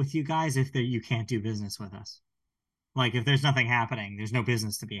file with you guys if you can't do business with us. Like, if there's nothing happening, there's no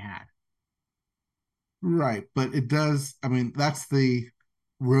business to be had. Right. But it does, I mean, that's the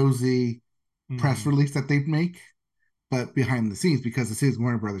rosy press Mm, release that they make. But behind the scenes, because this is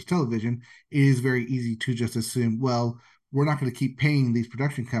Warner Brothers Television, it is very easy to just assume, well, we're not going to keep paying these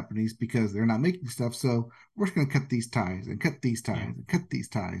production companies because they're not making stuff. So we're just going to cut these ties and cut these yeah. ties and cut these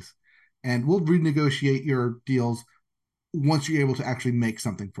ties. And we'll renegotiate your deals once you're able to actually make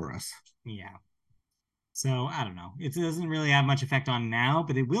something for us. Yeah. So I don't know. It doesn't really have much effect on now,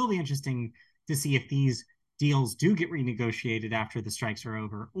 but it will be interesting to see if these deals do get renegotiated after the strikes are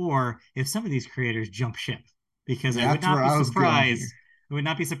over, or if some of these creators jump ship. Because I would That's not where be I was going here. surprised. I would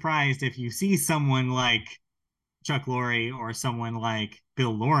not be surprised if you see someone like Chuck Lorre or someone like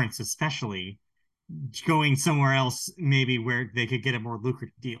Bill Lawrence, especially, going somewhere else, maybe where they could get a more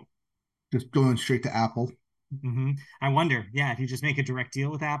lucrative deal. Just going straight to Apple. Mm-hmm. I wonder, yeah, if you just make a direct deal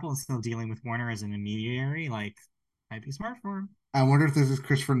with Apple instead of dealing with Warner as an intermediary, like, might be smart for him. I wonder if this is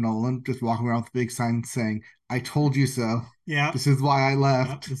Christopher Nolan just walking around with a big sign saying, I told you so. Yeah, This is why I yep.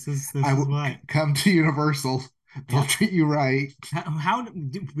 left. This is what. Come to Universal. They'll Yep. treat you right. How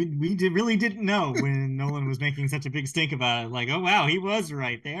really didn't know when Nolan was making such a big stink about it. Like, oh wow, he was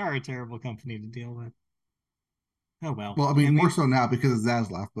right. They are a terrible company to deal with. Oh well, Well, I mean, and more we so now because of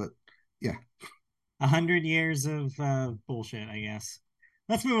Zaslav, but yeah. 100 years of bullshit, I guess.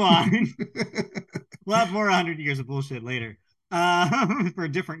 Let's move on. We'll have more 100 years of bullshit later for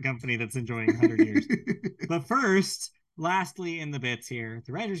a different company that's enjoying 100 years. But first, lastly, in the bits here,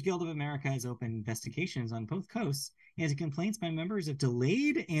 the Writers Guild of America has opened investigations on both coasts into complaints by members of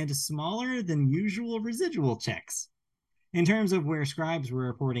delayed and smaller than usual residual checks. In terms of where scribes were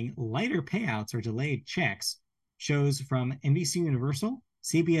reporting lighter payouts or delayed checks, shows from NBC Universal,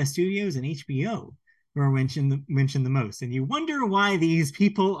 CBS Studios, and HBO were mentioned the most. And you wonder why these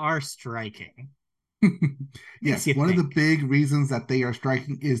people are striking. Makes Yes, you one of the think. big reasons that they are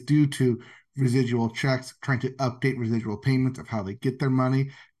striking is due to residual checks, trying to update residual payments of how they get their money,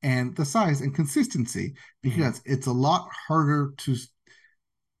 and the size and consistency, Mm-hmm. because it's a lot harder to,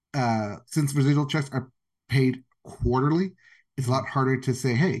 since residual checks are paid quarterly, it's a Mm-hmm. lot harder to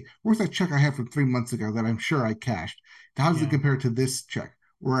say, hey, where's that check I had from 3 months ago that I'm sure I cashed? How does it Yeah. compare to this check?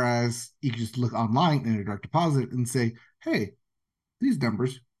 Whereas you can just look online in a direct deposit and say, hey, these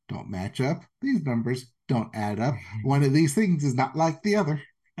numbers don't match up. These numbers don't add up. One of these things is not like the other.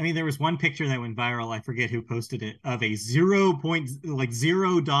 I mean, there was one picture that went viral. I forget who posted it of a 0 point like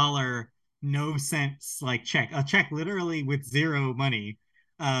 $0 no cents like check, a check literally with zero money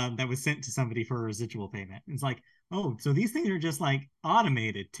that was sent to somebody for a residual payment. It's like, oh, so these things are just like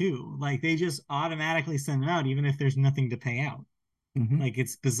automated too. Like they just automatically send them out even if there's nothing to pay out. Mm-hmm. Like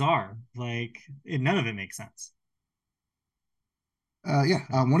it's bizarre. Like none of it makes sense. Yeah,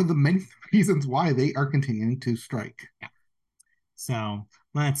 So, one of the many reasons why they are continuing to strike. yeah. So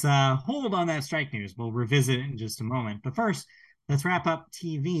let's hold on that strike news. We'll revisit it in just a moment. But first, let's wrap up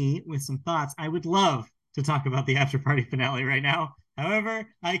TV with some thoughts. I would love to talk about the after party finale right now. However,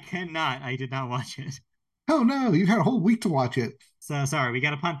 I cannot. I did not watch it. Oh no, you've had a whole week to watch it. So sorry, we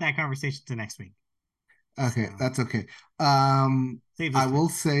got to punt that conversation to next week. Okay, So that's okay. Um, save this I place. will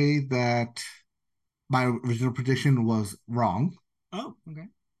say that My original prediction was wrong. Oh, okay.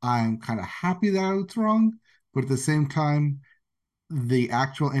 I'm kind of happy that it's wrong, but at the same time, the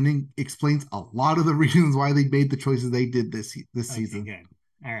actual ending explains a lot of the reasons why they made the choices they did this Okay, season. good.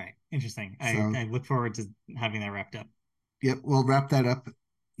 All right. Interesting. So, I look forward to having that wrapped up. yep, we'll wrap that up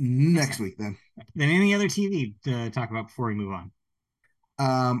next Excellent. week then. Then any other TV to talk about before we move on?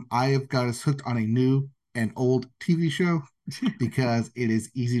 I have got us hooked on a new and old TV show because it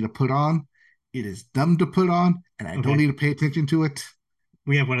is easy to put on, it is dumb to put on, and I don't Okay. need to pay attention to it.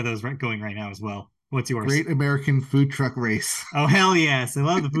 We have one of those going right now as well. What's yours? Great American Food Truck Race. Oh, hell yes. I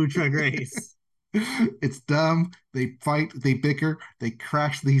love the food truck race. It's dumb. They fight, they bicker, they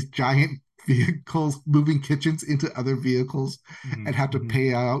crash these giant vehicles, moving kitchens into other vehicles, and have to Mm-hmm.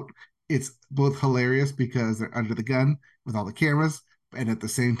 pay out. It's both hilarious because they're under the gun with all the cameras, and at the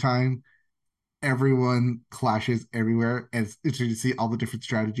same time, everyone clashes everywhere, and it's interesting to see all the different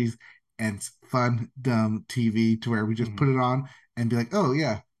strategies. And it's fun, dumb TV to where we just put it on and be like, oh,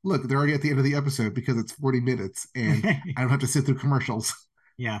 yeah, look, they're already at the end of the episode because it's 40 minutes and Mm-hmm. I don't have to sit through commercials.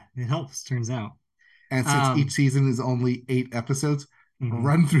 Yeah, it helps, turns out. And since each Um, season is only 8 episodes, mhm.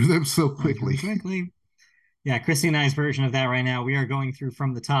 run through them so Run through them quickly. quickly. Yeah, Christy and I's version of that right now. We are going through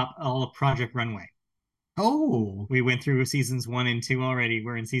from the top all of Project Runway. Oh, We went through seasons 1 and 2 already.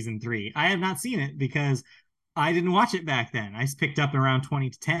 We're in season 3. I have not seen it because I didn't watch it back then. I picked up around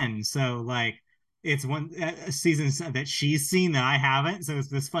 2010. So, like, it's one season that she's seen that I haven't. So it's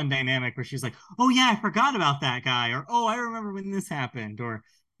this fun dynamic where she's like, oh, yeah, I forgot about that guy. Or, oh, I remember when this happened. Or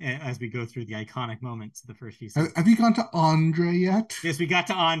as we go through the iconic moments of the first few have seasons. you gone to Andre yet? Yes, we got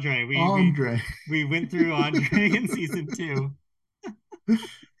to Andre. Andre. We went through Andre in season 2.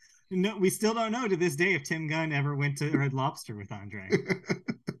 No, we still don't know to this day if Tim Gunn ever went to Red Lobster with Andre.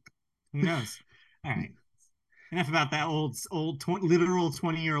 Who knows? All right. Enough about that literal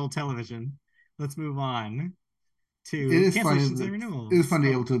 20-year-old television. Let's move on It to is cancellations fun. and It is renewals. fun to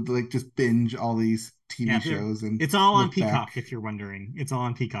be Oh, able to like just binge all these TV yeah, shows and it's all on look back. Peacock. If you're wondering, it's all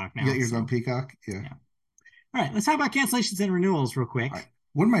on Peacock You got now. yours on So Peacock? Yeah. yeah. All right, let's talk about cancellations and renewals real All quick. right.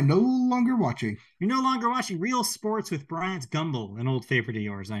 What am I no longer watching? You're no longer watching Real Sports with Bryant Gumbel, an old favorite of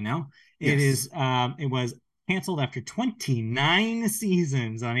yours, I know. Yes. It was canceled after 29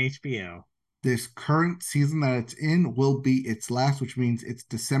 seasons on HBO. This current season that it's in will be its last, which means its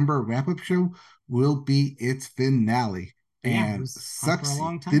December wrap up show will be its finale. So yeah, it And was on for a sucks it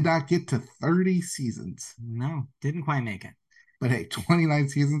long did time. not get to 30 seasons. No, didn't quite make it. But hey, 29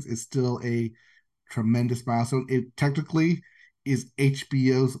 seasons is still a tremendous milestone. It technically is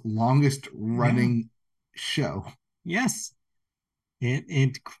HBO's longest Yeah. running show. Yes.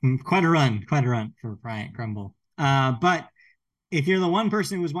 It quite a run for Bryant Gumbel. But if you're the one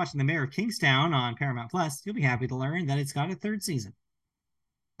person who was watching The Mayor of Kingstown on Paramount Plus, you'll be happy to learn that it's got a third season.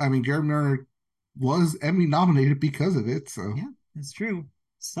 I mean, Jeremy Renner was Emmy nominated because of it, so Yeah, that's true.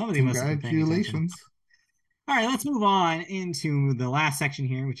 Somebody must have been paying attention. congratulations. All right, let's move on into the last section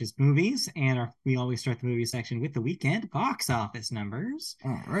here, which is movies. And we always start the movie section with the weekend box office numbers.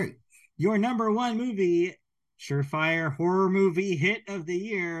 All right. Your number one movie, surefire horror movie hit of the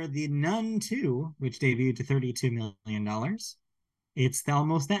year, The Nun 2, which debuted to $32 million. It's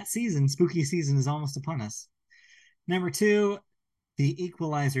almost that season. Spooky season is almost upon us. Number two, The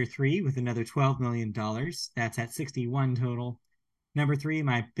Equalizer 3 with another $12 million. That's at 61 total. Number three,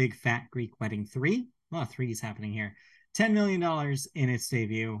 My Big Fat Greek Wedding 3. A lot of threes happening here. $10 million in its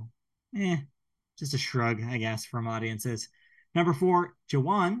debut. Just a shrug, I guess, from audiences. Number four,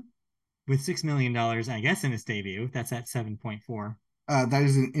 Jawan with $6 million, I guess, in its debut. That's at 7.4. That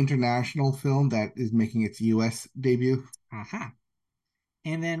is an international film that is making its US debut. Aha.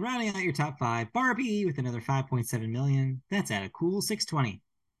 And then rounding out your top five, Barbie with another 5.7 million. That's at a cool 620.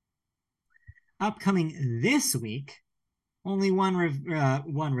 Upcoming this week, only one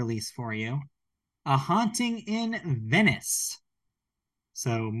release for you. A Haunting in Venice.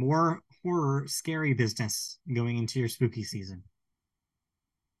 So more horror, scary business going into your spooky season.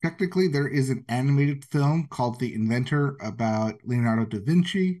 Technically, there is an animated film called The Inventor about Leonardo da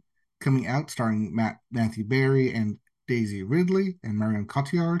Vinci coming out, starring Matthew Berry and Daisy Ridley and Marion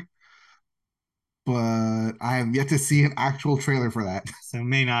Cotillard. But I have yet to see an actual trailer for that. So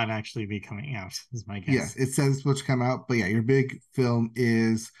may not actually be coming out, is my Yes, guess. it says it's supposed to come out, but yeah, your big film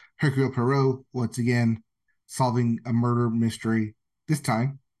is Hercule Poirot once again solving a murder mystery, this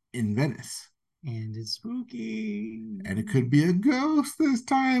time in Venice. And it's spooky. And it could be a ghost this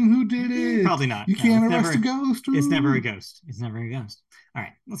time. Who did it? Probably not. You No, can't arrest a ghost. it's never a Ooh. ghost. It's never a ghost. All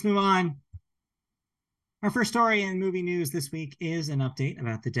right, let's move on. Our first story in movie news this week is an update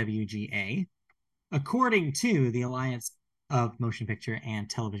about the WGA. According to the Alliance of Motion Picture and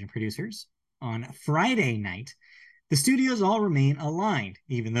Television Producers, on Friday night, the studios all remain aligned,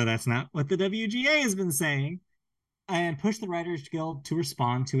 even though that's not what the WGA has been saying, and pushed the Writers Guild to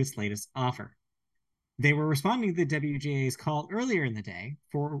respond to its latest offer. They were responding to the WGA's call earlier in the day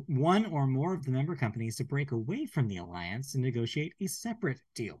for one or more of the member companies to break away from the alliance and negotiate a separate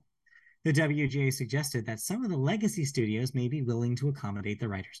deal. The WGA suggested that some of the legacy studios may be willing to accommodate the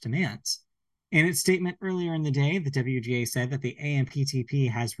writers' demands. In its statement earlier in the day, the WGA said that the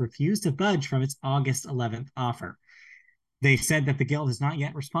AMPTP has refused to budge from its August 11th offer. They said that the Guild has not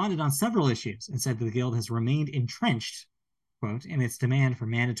yet responded on several issues and said that the Guild has remained entrenched, quote, in its demand for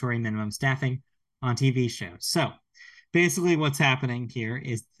mandatory minimum staffing on TV shows. So basically what's happening here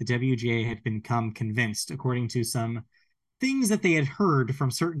is the WGA had become convinced, according to some things that they had heard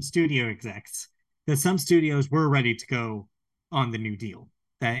from certain studio execs, that some studios were ready to go on the new deal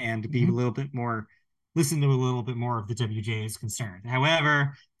and be a little bit more, listen to a little bit more of the WGA's concern.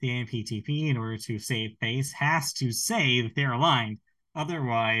 However, the AMPTP, in order to save face, has to say that they're aligned.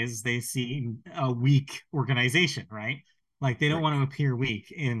 Otherwise, they see a weak organization, right? Like they don't want to appear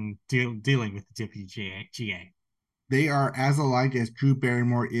weak in dealing with the WGA. They are as aligned as Drew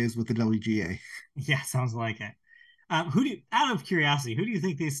Barrymore is with the WGA. Yeah, sounds like it. Out of curiosity, who do you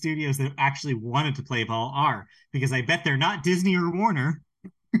think these studios that actually wanted to play ball are? Because I bet they're not Disney or Warner.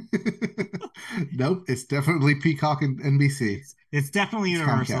 Nope, it's definitely Peacock and NBC. It's definitely It's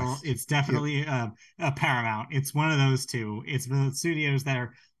Universal. Comcast. It's definitely Yep. Paramount. It's one of those two. It's the studios that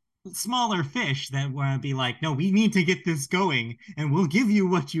are smaller fish that want to be like, no, we need to get this going, and we'll give you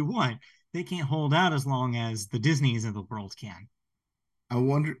what you want. They can't hold out as long as the Disneys of the world can. I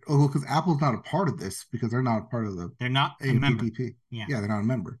wonder, oh, because Apple's not a part of this because they're not a part of the They're not a member. AMPTP. Yeah. Yeah, they're not a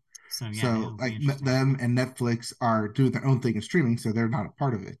member. So yeah, So it'll be like interesting. them and Netflix are doing their own thing in streaming, so they're not a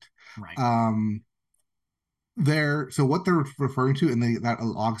part of it. Right. They're so what they're referring to in that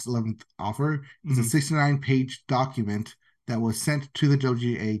August 11th offer is a 69-page document that was sent to the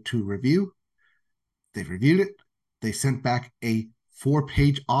WGA to review. They reviewed it. They sent back a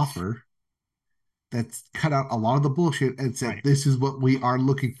 4-page offer that's cut out a lot of the bullshit and said, Right. this is what we are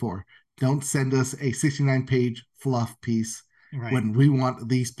looking for. Don't send us a 69-page fluff piece Right. when we want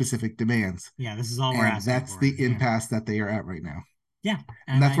these specific demands. Yeah, this is all we're And asking that's for. the impasse that they are at right now. Yeah.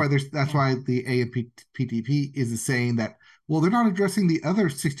 And that's why the AMPTP is saying that, well, they're not addressing the other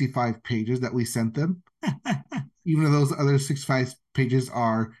 65 pages that we sent them, even though those other 65 pages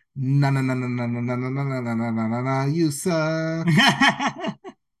are na na na na na na na na na na na na na na you suck.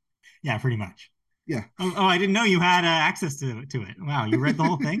 Yeah, pretty much. Yeah. Oh, I didn't know you had access to it. Wow, you read the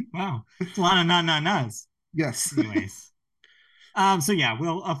whole thing? Wow, it's a lot of na-na-nas. Yes. Anyways, so yeah,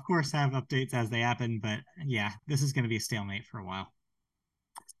 we'll of course have updates as they happen, but yeah, this is going to be a stalemate for a while.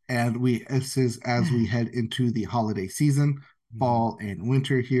 And this is as we head into the holiday season, fall and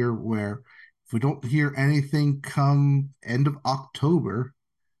winter here, where if we don't hear anything come end of October,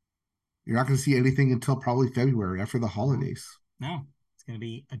 you're not going to see anything until probably February after the holidays. No, it's going to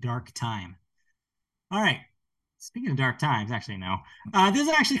be a dark time. All right. Speaking of dark times, actually, no. This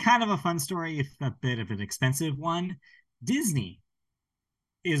is actually kind of a fun story, if a bit of an expensive one. Disney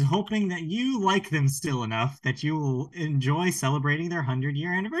is hoping that you like them still enough that you will enjoy celebrating their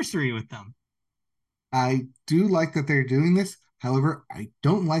 100-year anniversary with them. I do like that they're doing this. However, I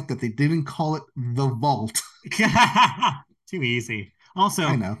don't like that they didn't call it the Vault. Too easy. Also,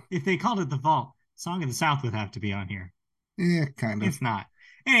 I know. if they called it the Vault, Song of the South would have to be on here. Yeah, kind of. It's not.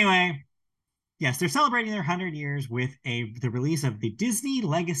 Anyway, yes, they're celebrating their 100 years with the release of the Disney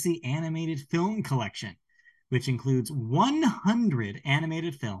Legacy Animated Film Collection, which includes 100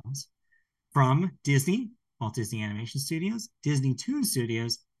 animated films from Disney, Walt Disney Animation Studios, Disney Toon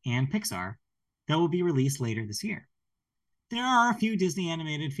Studios, and Pixar that will be released later this year. There are a few Disney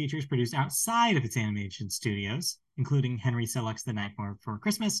animated features produced outside of its animation studios, including Henry Selick's The Night Before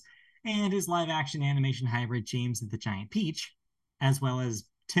Christmas and his live-action animation hybrid James and the Giant Peach, as well as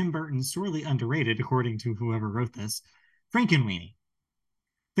Tim Burton's sorely underrated, according to whoever wrote this, Frankenweenie.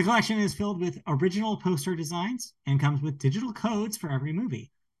 The collection is filled with original poster designs and comes with digital codes for every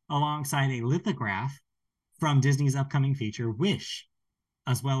movie, alongside a lithograph from Disney's upcoming feature, Wish,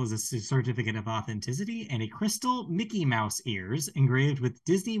 as well as a certificate of authenticity and a crystal Mickey Mouse ears engraved with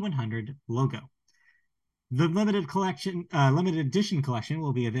Disney 100 logo. The limited edition collection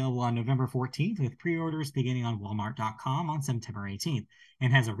will be available on November 14th, with pre-orders beginning on Walmart.com on September 18th,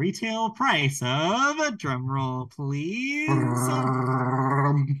 and has a retail price of, drumroll please,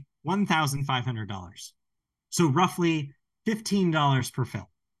 $1,500. So roughly $15 per film.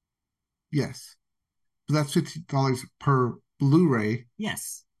 Yes. So that's $50 per Blu-ray.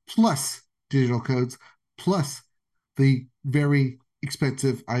 Yes. Plus digital codes, plus the very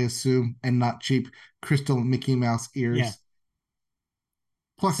expensive, I assume, and not cheap crystal Mickey Mouse Yeah. ears,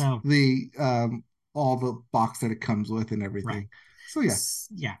 plus So the all the box that it comes with and right. everything. So yeah,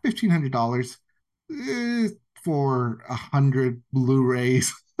 Yeah. $1,500 for 100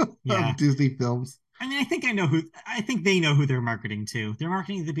 Blu-rays Yeah. of Disney films. I mean, I think they know who they're marketing to. They're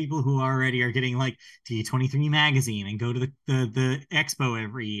marketing to the people who already are getting like D23 magazine and go to the expo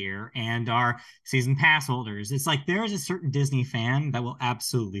every year and are season pass holders. It's like there's a certain Disney fan that will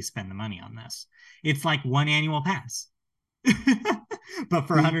absolutely spend the money on this. It's like one annual pass. But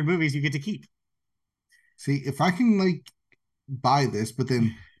for See, 100 movies you get to keep. see, if I can like buy this, but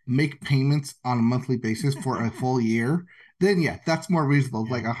then make payments on a monthly basis for a full year, then yeah, that's more reasonable.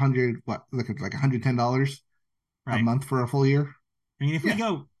 Yeah. Like 100, what, like $110 a Right. month for a full year. I mean, if we Yeah,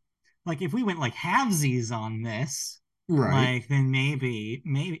 go like if we went like halvesies on this, right. like then maybe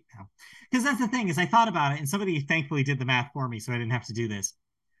because that's the thing is I thought about it and somebody thankfully did the math for me so I didn't have to do this.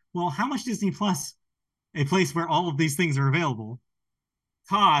 Well, how much Disney Plus, a place where all of these things are available,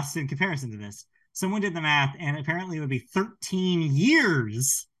 costs in comparison to this? Someone did the math and apparently it would be 13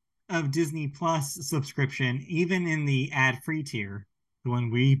 years of Disney Plus subscription, even in the ad-free tier, the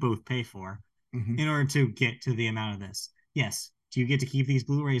one we both pay for, Hmm. in order to get to the amount of this. Yes. Do you get to keep these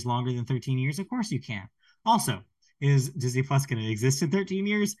Blu-rays longer than 13 years? Of course you can. Also, is Disney Plus going to exist in 13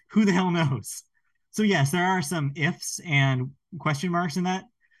 years? Who the hell knows? So yes, there are some ifs and question marks in that,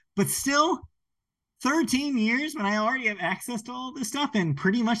 but still 13 years when I already have access to all this stuff and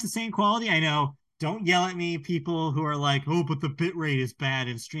pretty much the same quality. I know, don't yell at me, people who are like, oh, but the bit rate is bad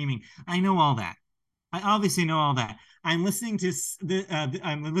in streaming. I know all that. I obviously know all that. I'm listening to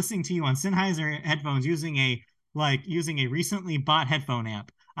you on Sennheiser headphones using a recently bought headphone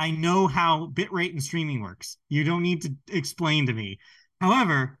amp. I know how bitrate and streaming works. You don't need to explain to me.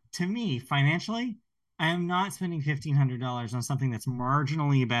 However, to me, financially, I am not spending $1,500 on something that's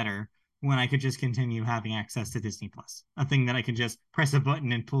marginally better when I could just continue having access to Disney Plus, a thing that I can just press a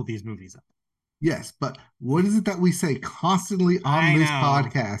button and pull these movies up. Yes, but what is it that we say constantly on I this know,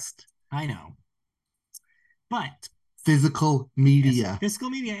 podcast? I know, but Physical yes, media. fiscal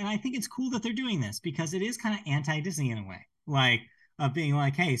media, and I think it's cool that they're doing this because it is kind of anti-Disney in a way, like being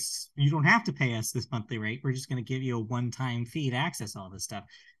like, "Hey, you don't have to pay us this monthly rate. We're just going to give you a one-time fee to access all this stuff,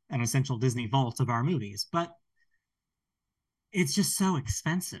 an essential Disney vault of our movies." But it's just so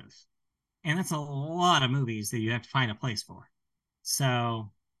expensive, and that's a lot of movies that you have to find a place for.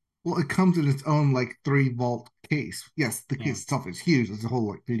 So, Well, it comes in its own like 3 vault case. Yes, the yeah, case itself is huge. There's a whole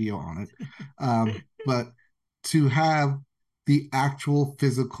like video on it. But to have the actual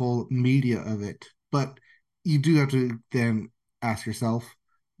physical media of it, but you do have to then ask yourself,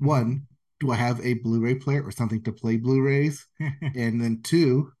 one, do I have a Blu-ray player or something to play Blu-rays? And then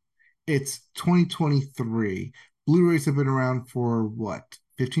two, it's 2023. Blu-rays have been around for what,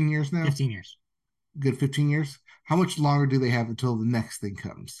 15 years now? 15 years. Good 15 years. How much longer do they have until the next thing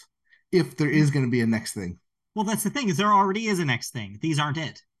comes? If there is going to be a next thing. Well, that's the thing is there already is a next thing. These aren't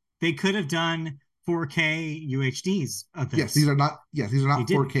it. They could have done 4K UHDs of Yes, these this. are not yes, these are They not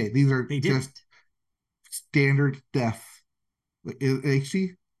didn't. 4K. These are They just didn't. standard def.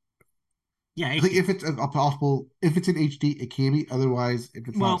 HD. Yeah, I think HD. if it's a possible, if it's in HD, it can be. Otherwise, if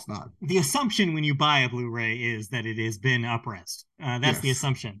it's not, it's Well, not. the assumption when you buy a Blu-ray is that it has been upres. That's the Yes,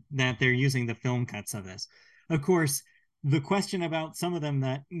 assumption that they're using the film cuts of this. Of course, the question about some of them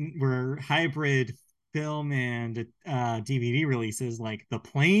that were hybrid film and DVD releases, like the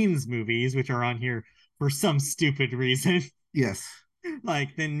Planes movies, which are on here for some stupid reason, yes.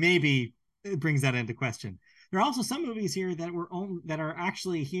 like then maybe it brings that into question. There are also some movies here that are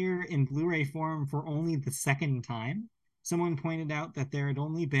actually here in Blu-ray form for only the second time. Someone pointed out that there had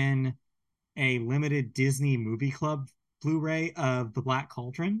only been a limited Disney Movie Club Blu-ray of The Black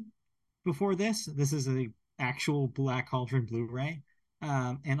Cauldron before this. This is a actual Black Cauldron Blu-ray.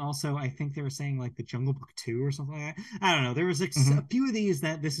 And also, I think they were saying like the Jungle Book 2 or something like that. I don't know. There was like a Hmm. few of these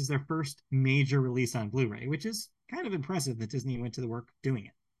that this is their first major release on Blu-ray, which is kind of impressive that Disney went to the work doing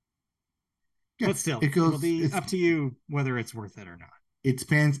it. Yeah, But still, it it'll goes. be up to you whether it's worth it or not. It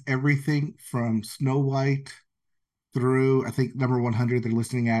spans everything from Snow White through I think number 100 they're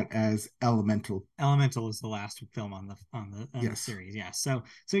listing at as Elemental. Elemental is the last film on the Yes. series. Yeah. So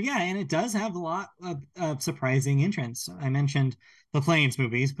yeah, and it does have a lot of surprising entrants. I mentioned the Planes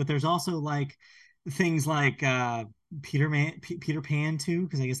movies, but there's also like things like Peter Pan 2,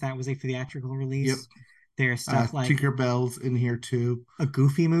 because I guess that was a theatrical Yep. release. There's stuff like Tinkerbell's in here too, a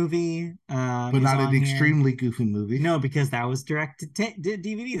Goofy movie but is not an on here. extremely goofy movie. No, because that was direct to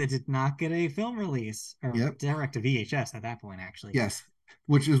DVD that did not get a film release or Yep. direct to VHS at that point, actually. Yes.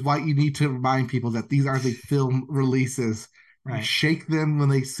 Which is why you need to remind people that these are the film releases. Right. shake them when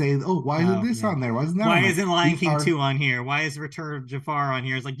they say, "Oh, why isn't Oh this yeah. on there? Why isn't that Why on there?" isn't Lion These King are 2 on here? Why is Return of Jafar on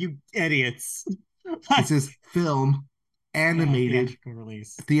here? It's like, you idiots. this Like, is film, yeah, animated, theatrical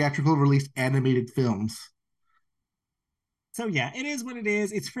release. theatrical release, animated films. So yeah, it is what it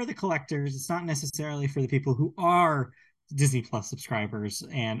is. It's for the collectors. It's not necessarily for the people who are Disney Plus subscribers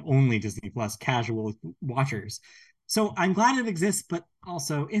and only Disney Plus casual watchers. So I'm glad it exists, but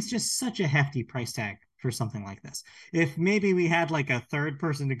also it's just such a hefty price tag for something like this. If maybe we had like a third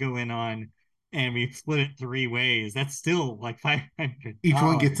person to go in on and we split it three ways, that's still like $500. Each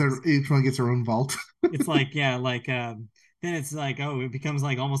one gets their own vault. It's like, yeah, like then it's like, oh, it becomes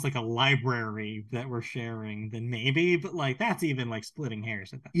like almost like a library that we're sharing, then maybe, but like that's even like splitting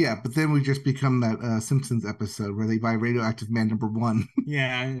hairs at that Yeah, point. but then we just become that Simpsons episode where they buy Radioactive Man #1.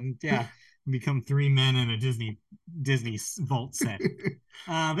 Yeah, and yeah, become three men in a Disney vault set.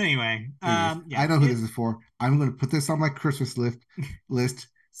 But anyway, Anyways, I yeah, know who it this is for. I'm going to put this on my Christmas list,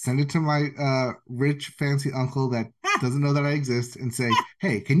 send it to my rich fancy uncle that doesn't know that I exist, and say,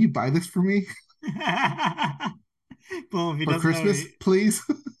 "Hey, can you buy this for me well, if he for doesn't know, Christmas, please?"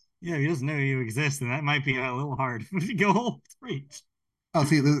 yeah, if he doesn't know you exist, then that might be a little hard to go reach. Oh,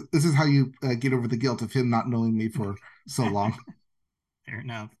 see, this is how you get over the guilt of him not knowing me for so long. Fair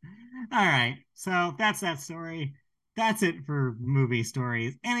enough. All right. So that's that story. That's it for movie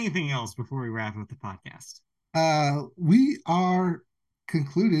stories. Anything else before we wrap up the podcast? We are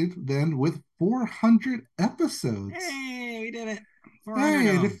concluded then with 400 episodes. Hey, we did it. 400 Hey,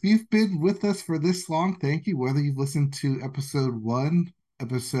 of and them. if you've been with us for this long, thank you. Whether you've listened to episode 1,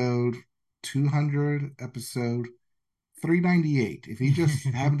 episode 200, episode 398. If you just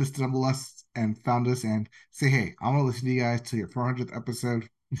happen to stumble us and found us and say, "Hey, I want to listen to you guys to your 400th episode,"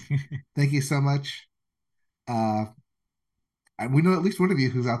 thank you so much. Uh, we know at least one of you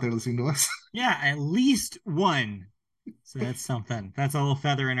who's out there listening to us. Yeah, at least one. So that's something. That's a little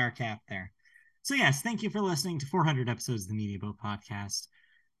feather in our cap there. So, yes, thank you for listening to 400 episodes of the Media Boat Podcast.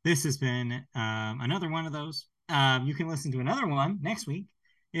 This has been another one of those. You can listen to another one next week.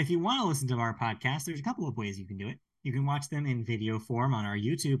 If you want to listen to our podcast, there's a couple of ways you can do it. You can watch them in video form on our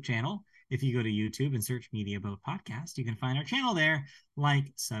YouTube channel. If you go to YouTube and search Media Boat Podcast, you can find our channel there. Like,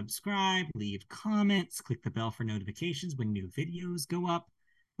 subscribe, leave comments, click the bell for notifications when new videos go up.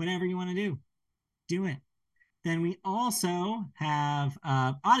 Whatever you want to do, do it. Then we also have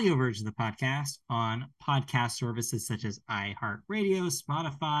audio versions of the podcast on podcast services such as iHeartRadio,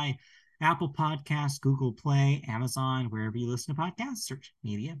 Spotify, Apple Podcasts, Google Play, Amazon, wherever you listen to podcasts, search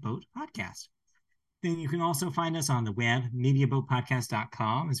Media Boat Podcast. Then you can also find us on the web.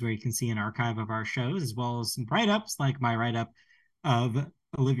 MediaBoatPodcast.com is where you can see an archive of our shows, as well as some write-ups, like my write-up of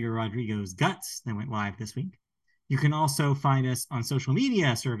Olivia Rodrigo's Guts that went live this week. You can also find us on social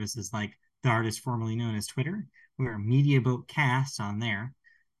media services like the artist formerly known as Twitter. We're Media Boat Cast on there.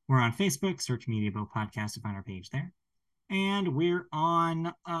 We're on Facebook. Search Media Boat Podcast to find our page there. And we're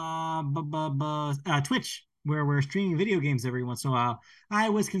on Twitch, where we're streaming video games every once in a while. I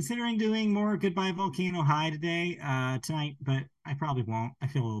was considering doing more Goodbye Volcano High tonight, but I probably won't. I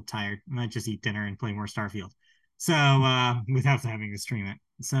feel a little tired. I might just eat dinner and play more Starfield. So without having to stream it.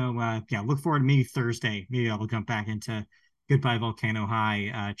 So yeah, look forward to maybe Thursday. Maybe I'll jump back into Goodbye Volcano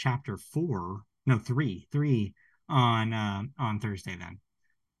High chapter 4. No, 3 on Thursday then.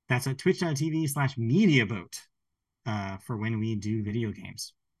 That's at twitch.tv/mediaboat for when we do video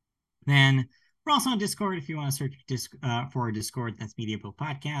games. Then we're also on Discord if you want to search for a Discord. That's Media Boat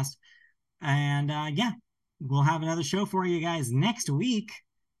Podcast. And yeah, we'll have another show for you guys next week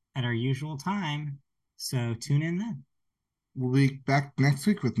at our usual time. So tune in then. We'll be back next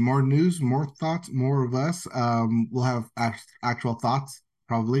week with more news, more thoughts, more of us. We'll have actual thoughts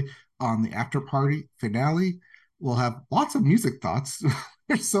probably on the after party finale. We'll have lots of music thoughts.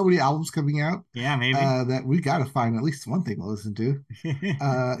 There's so many albums coming out Yeah, maybe. that we got to find at least one thing to listen to.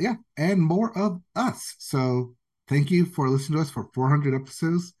 Yeah, and more of us. So thank you for listening to us for 400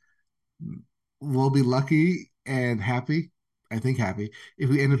 episodes. We'll be lucky and happy, I think happy, if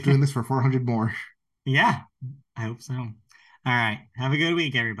we end up doing this for 400 more. Yeah, I hope so. All right. Have a good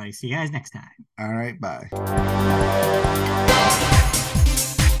week, everybody. See you guys next time. All right, bye.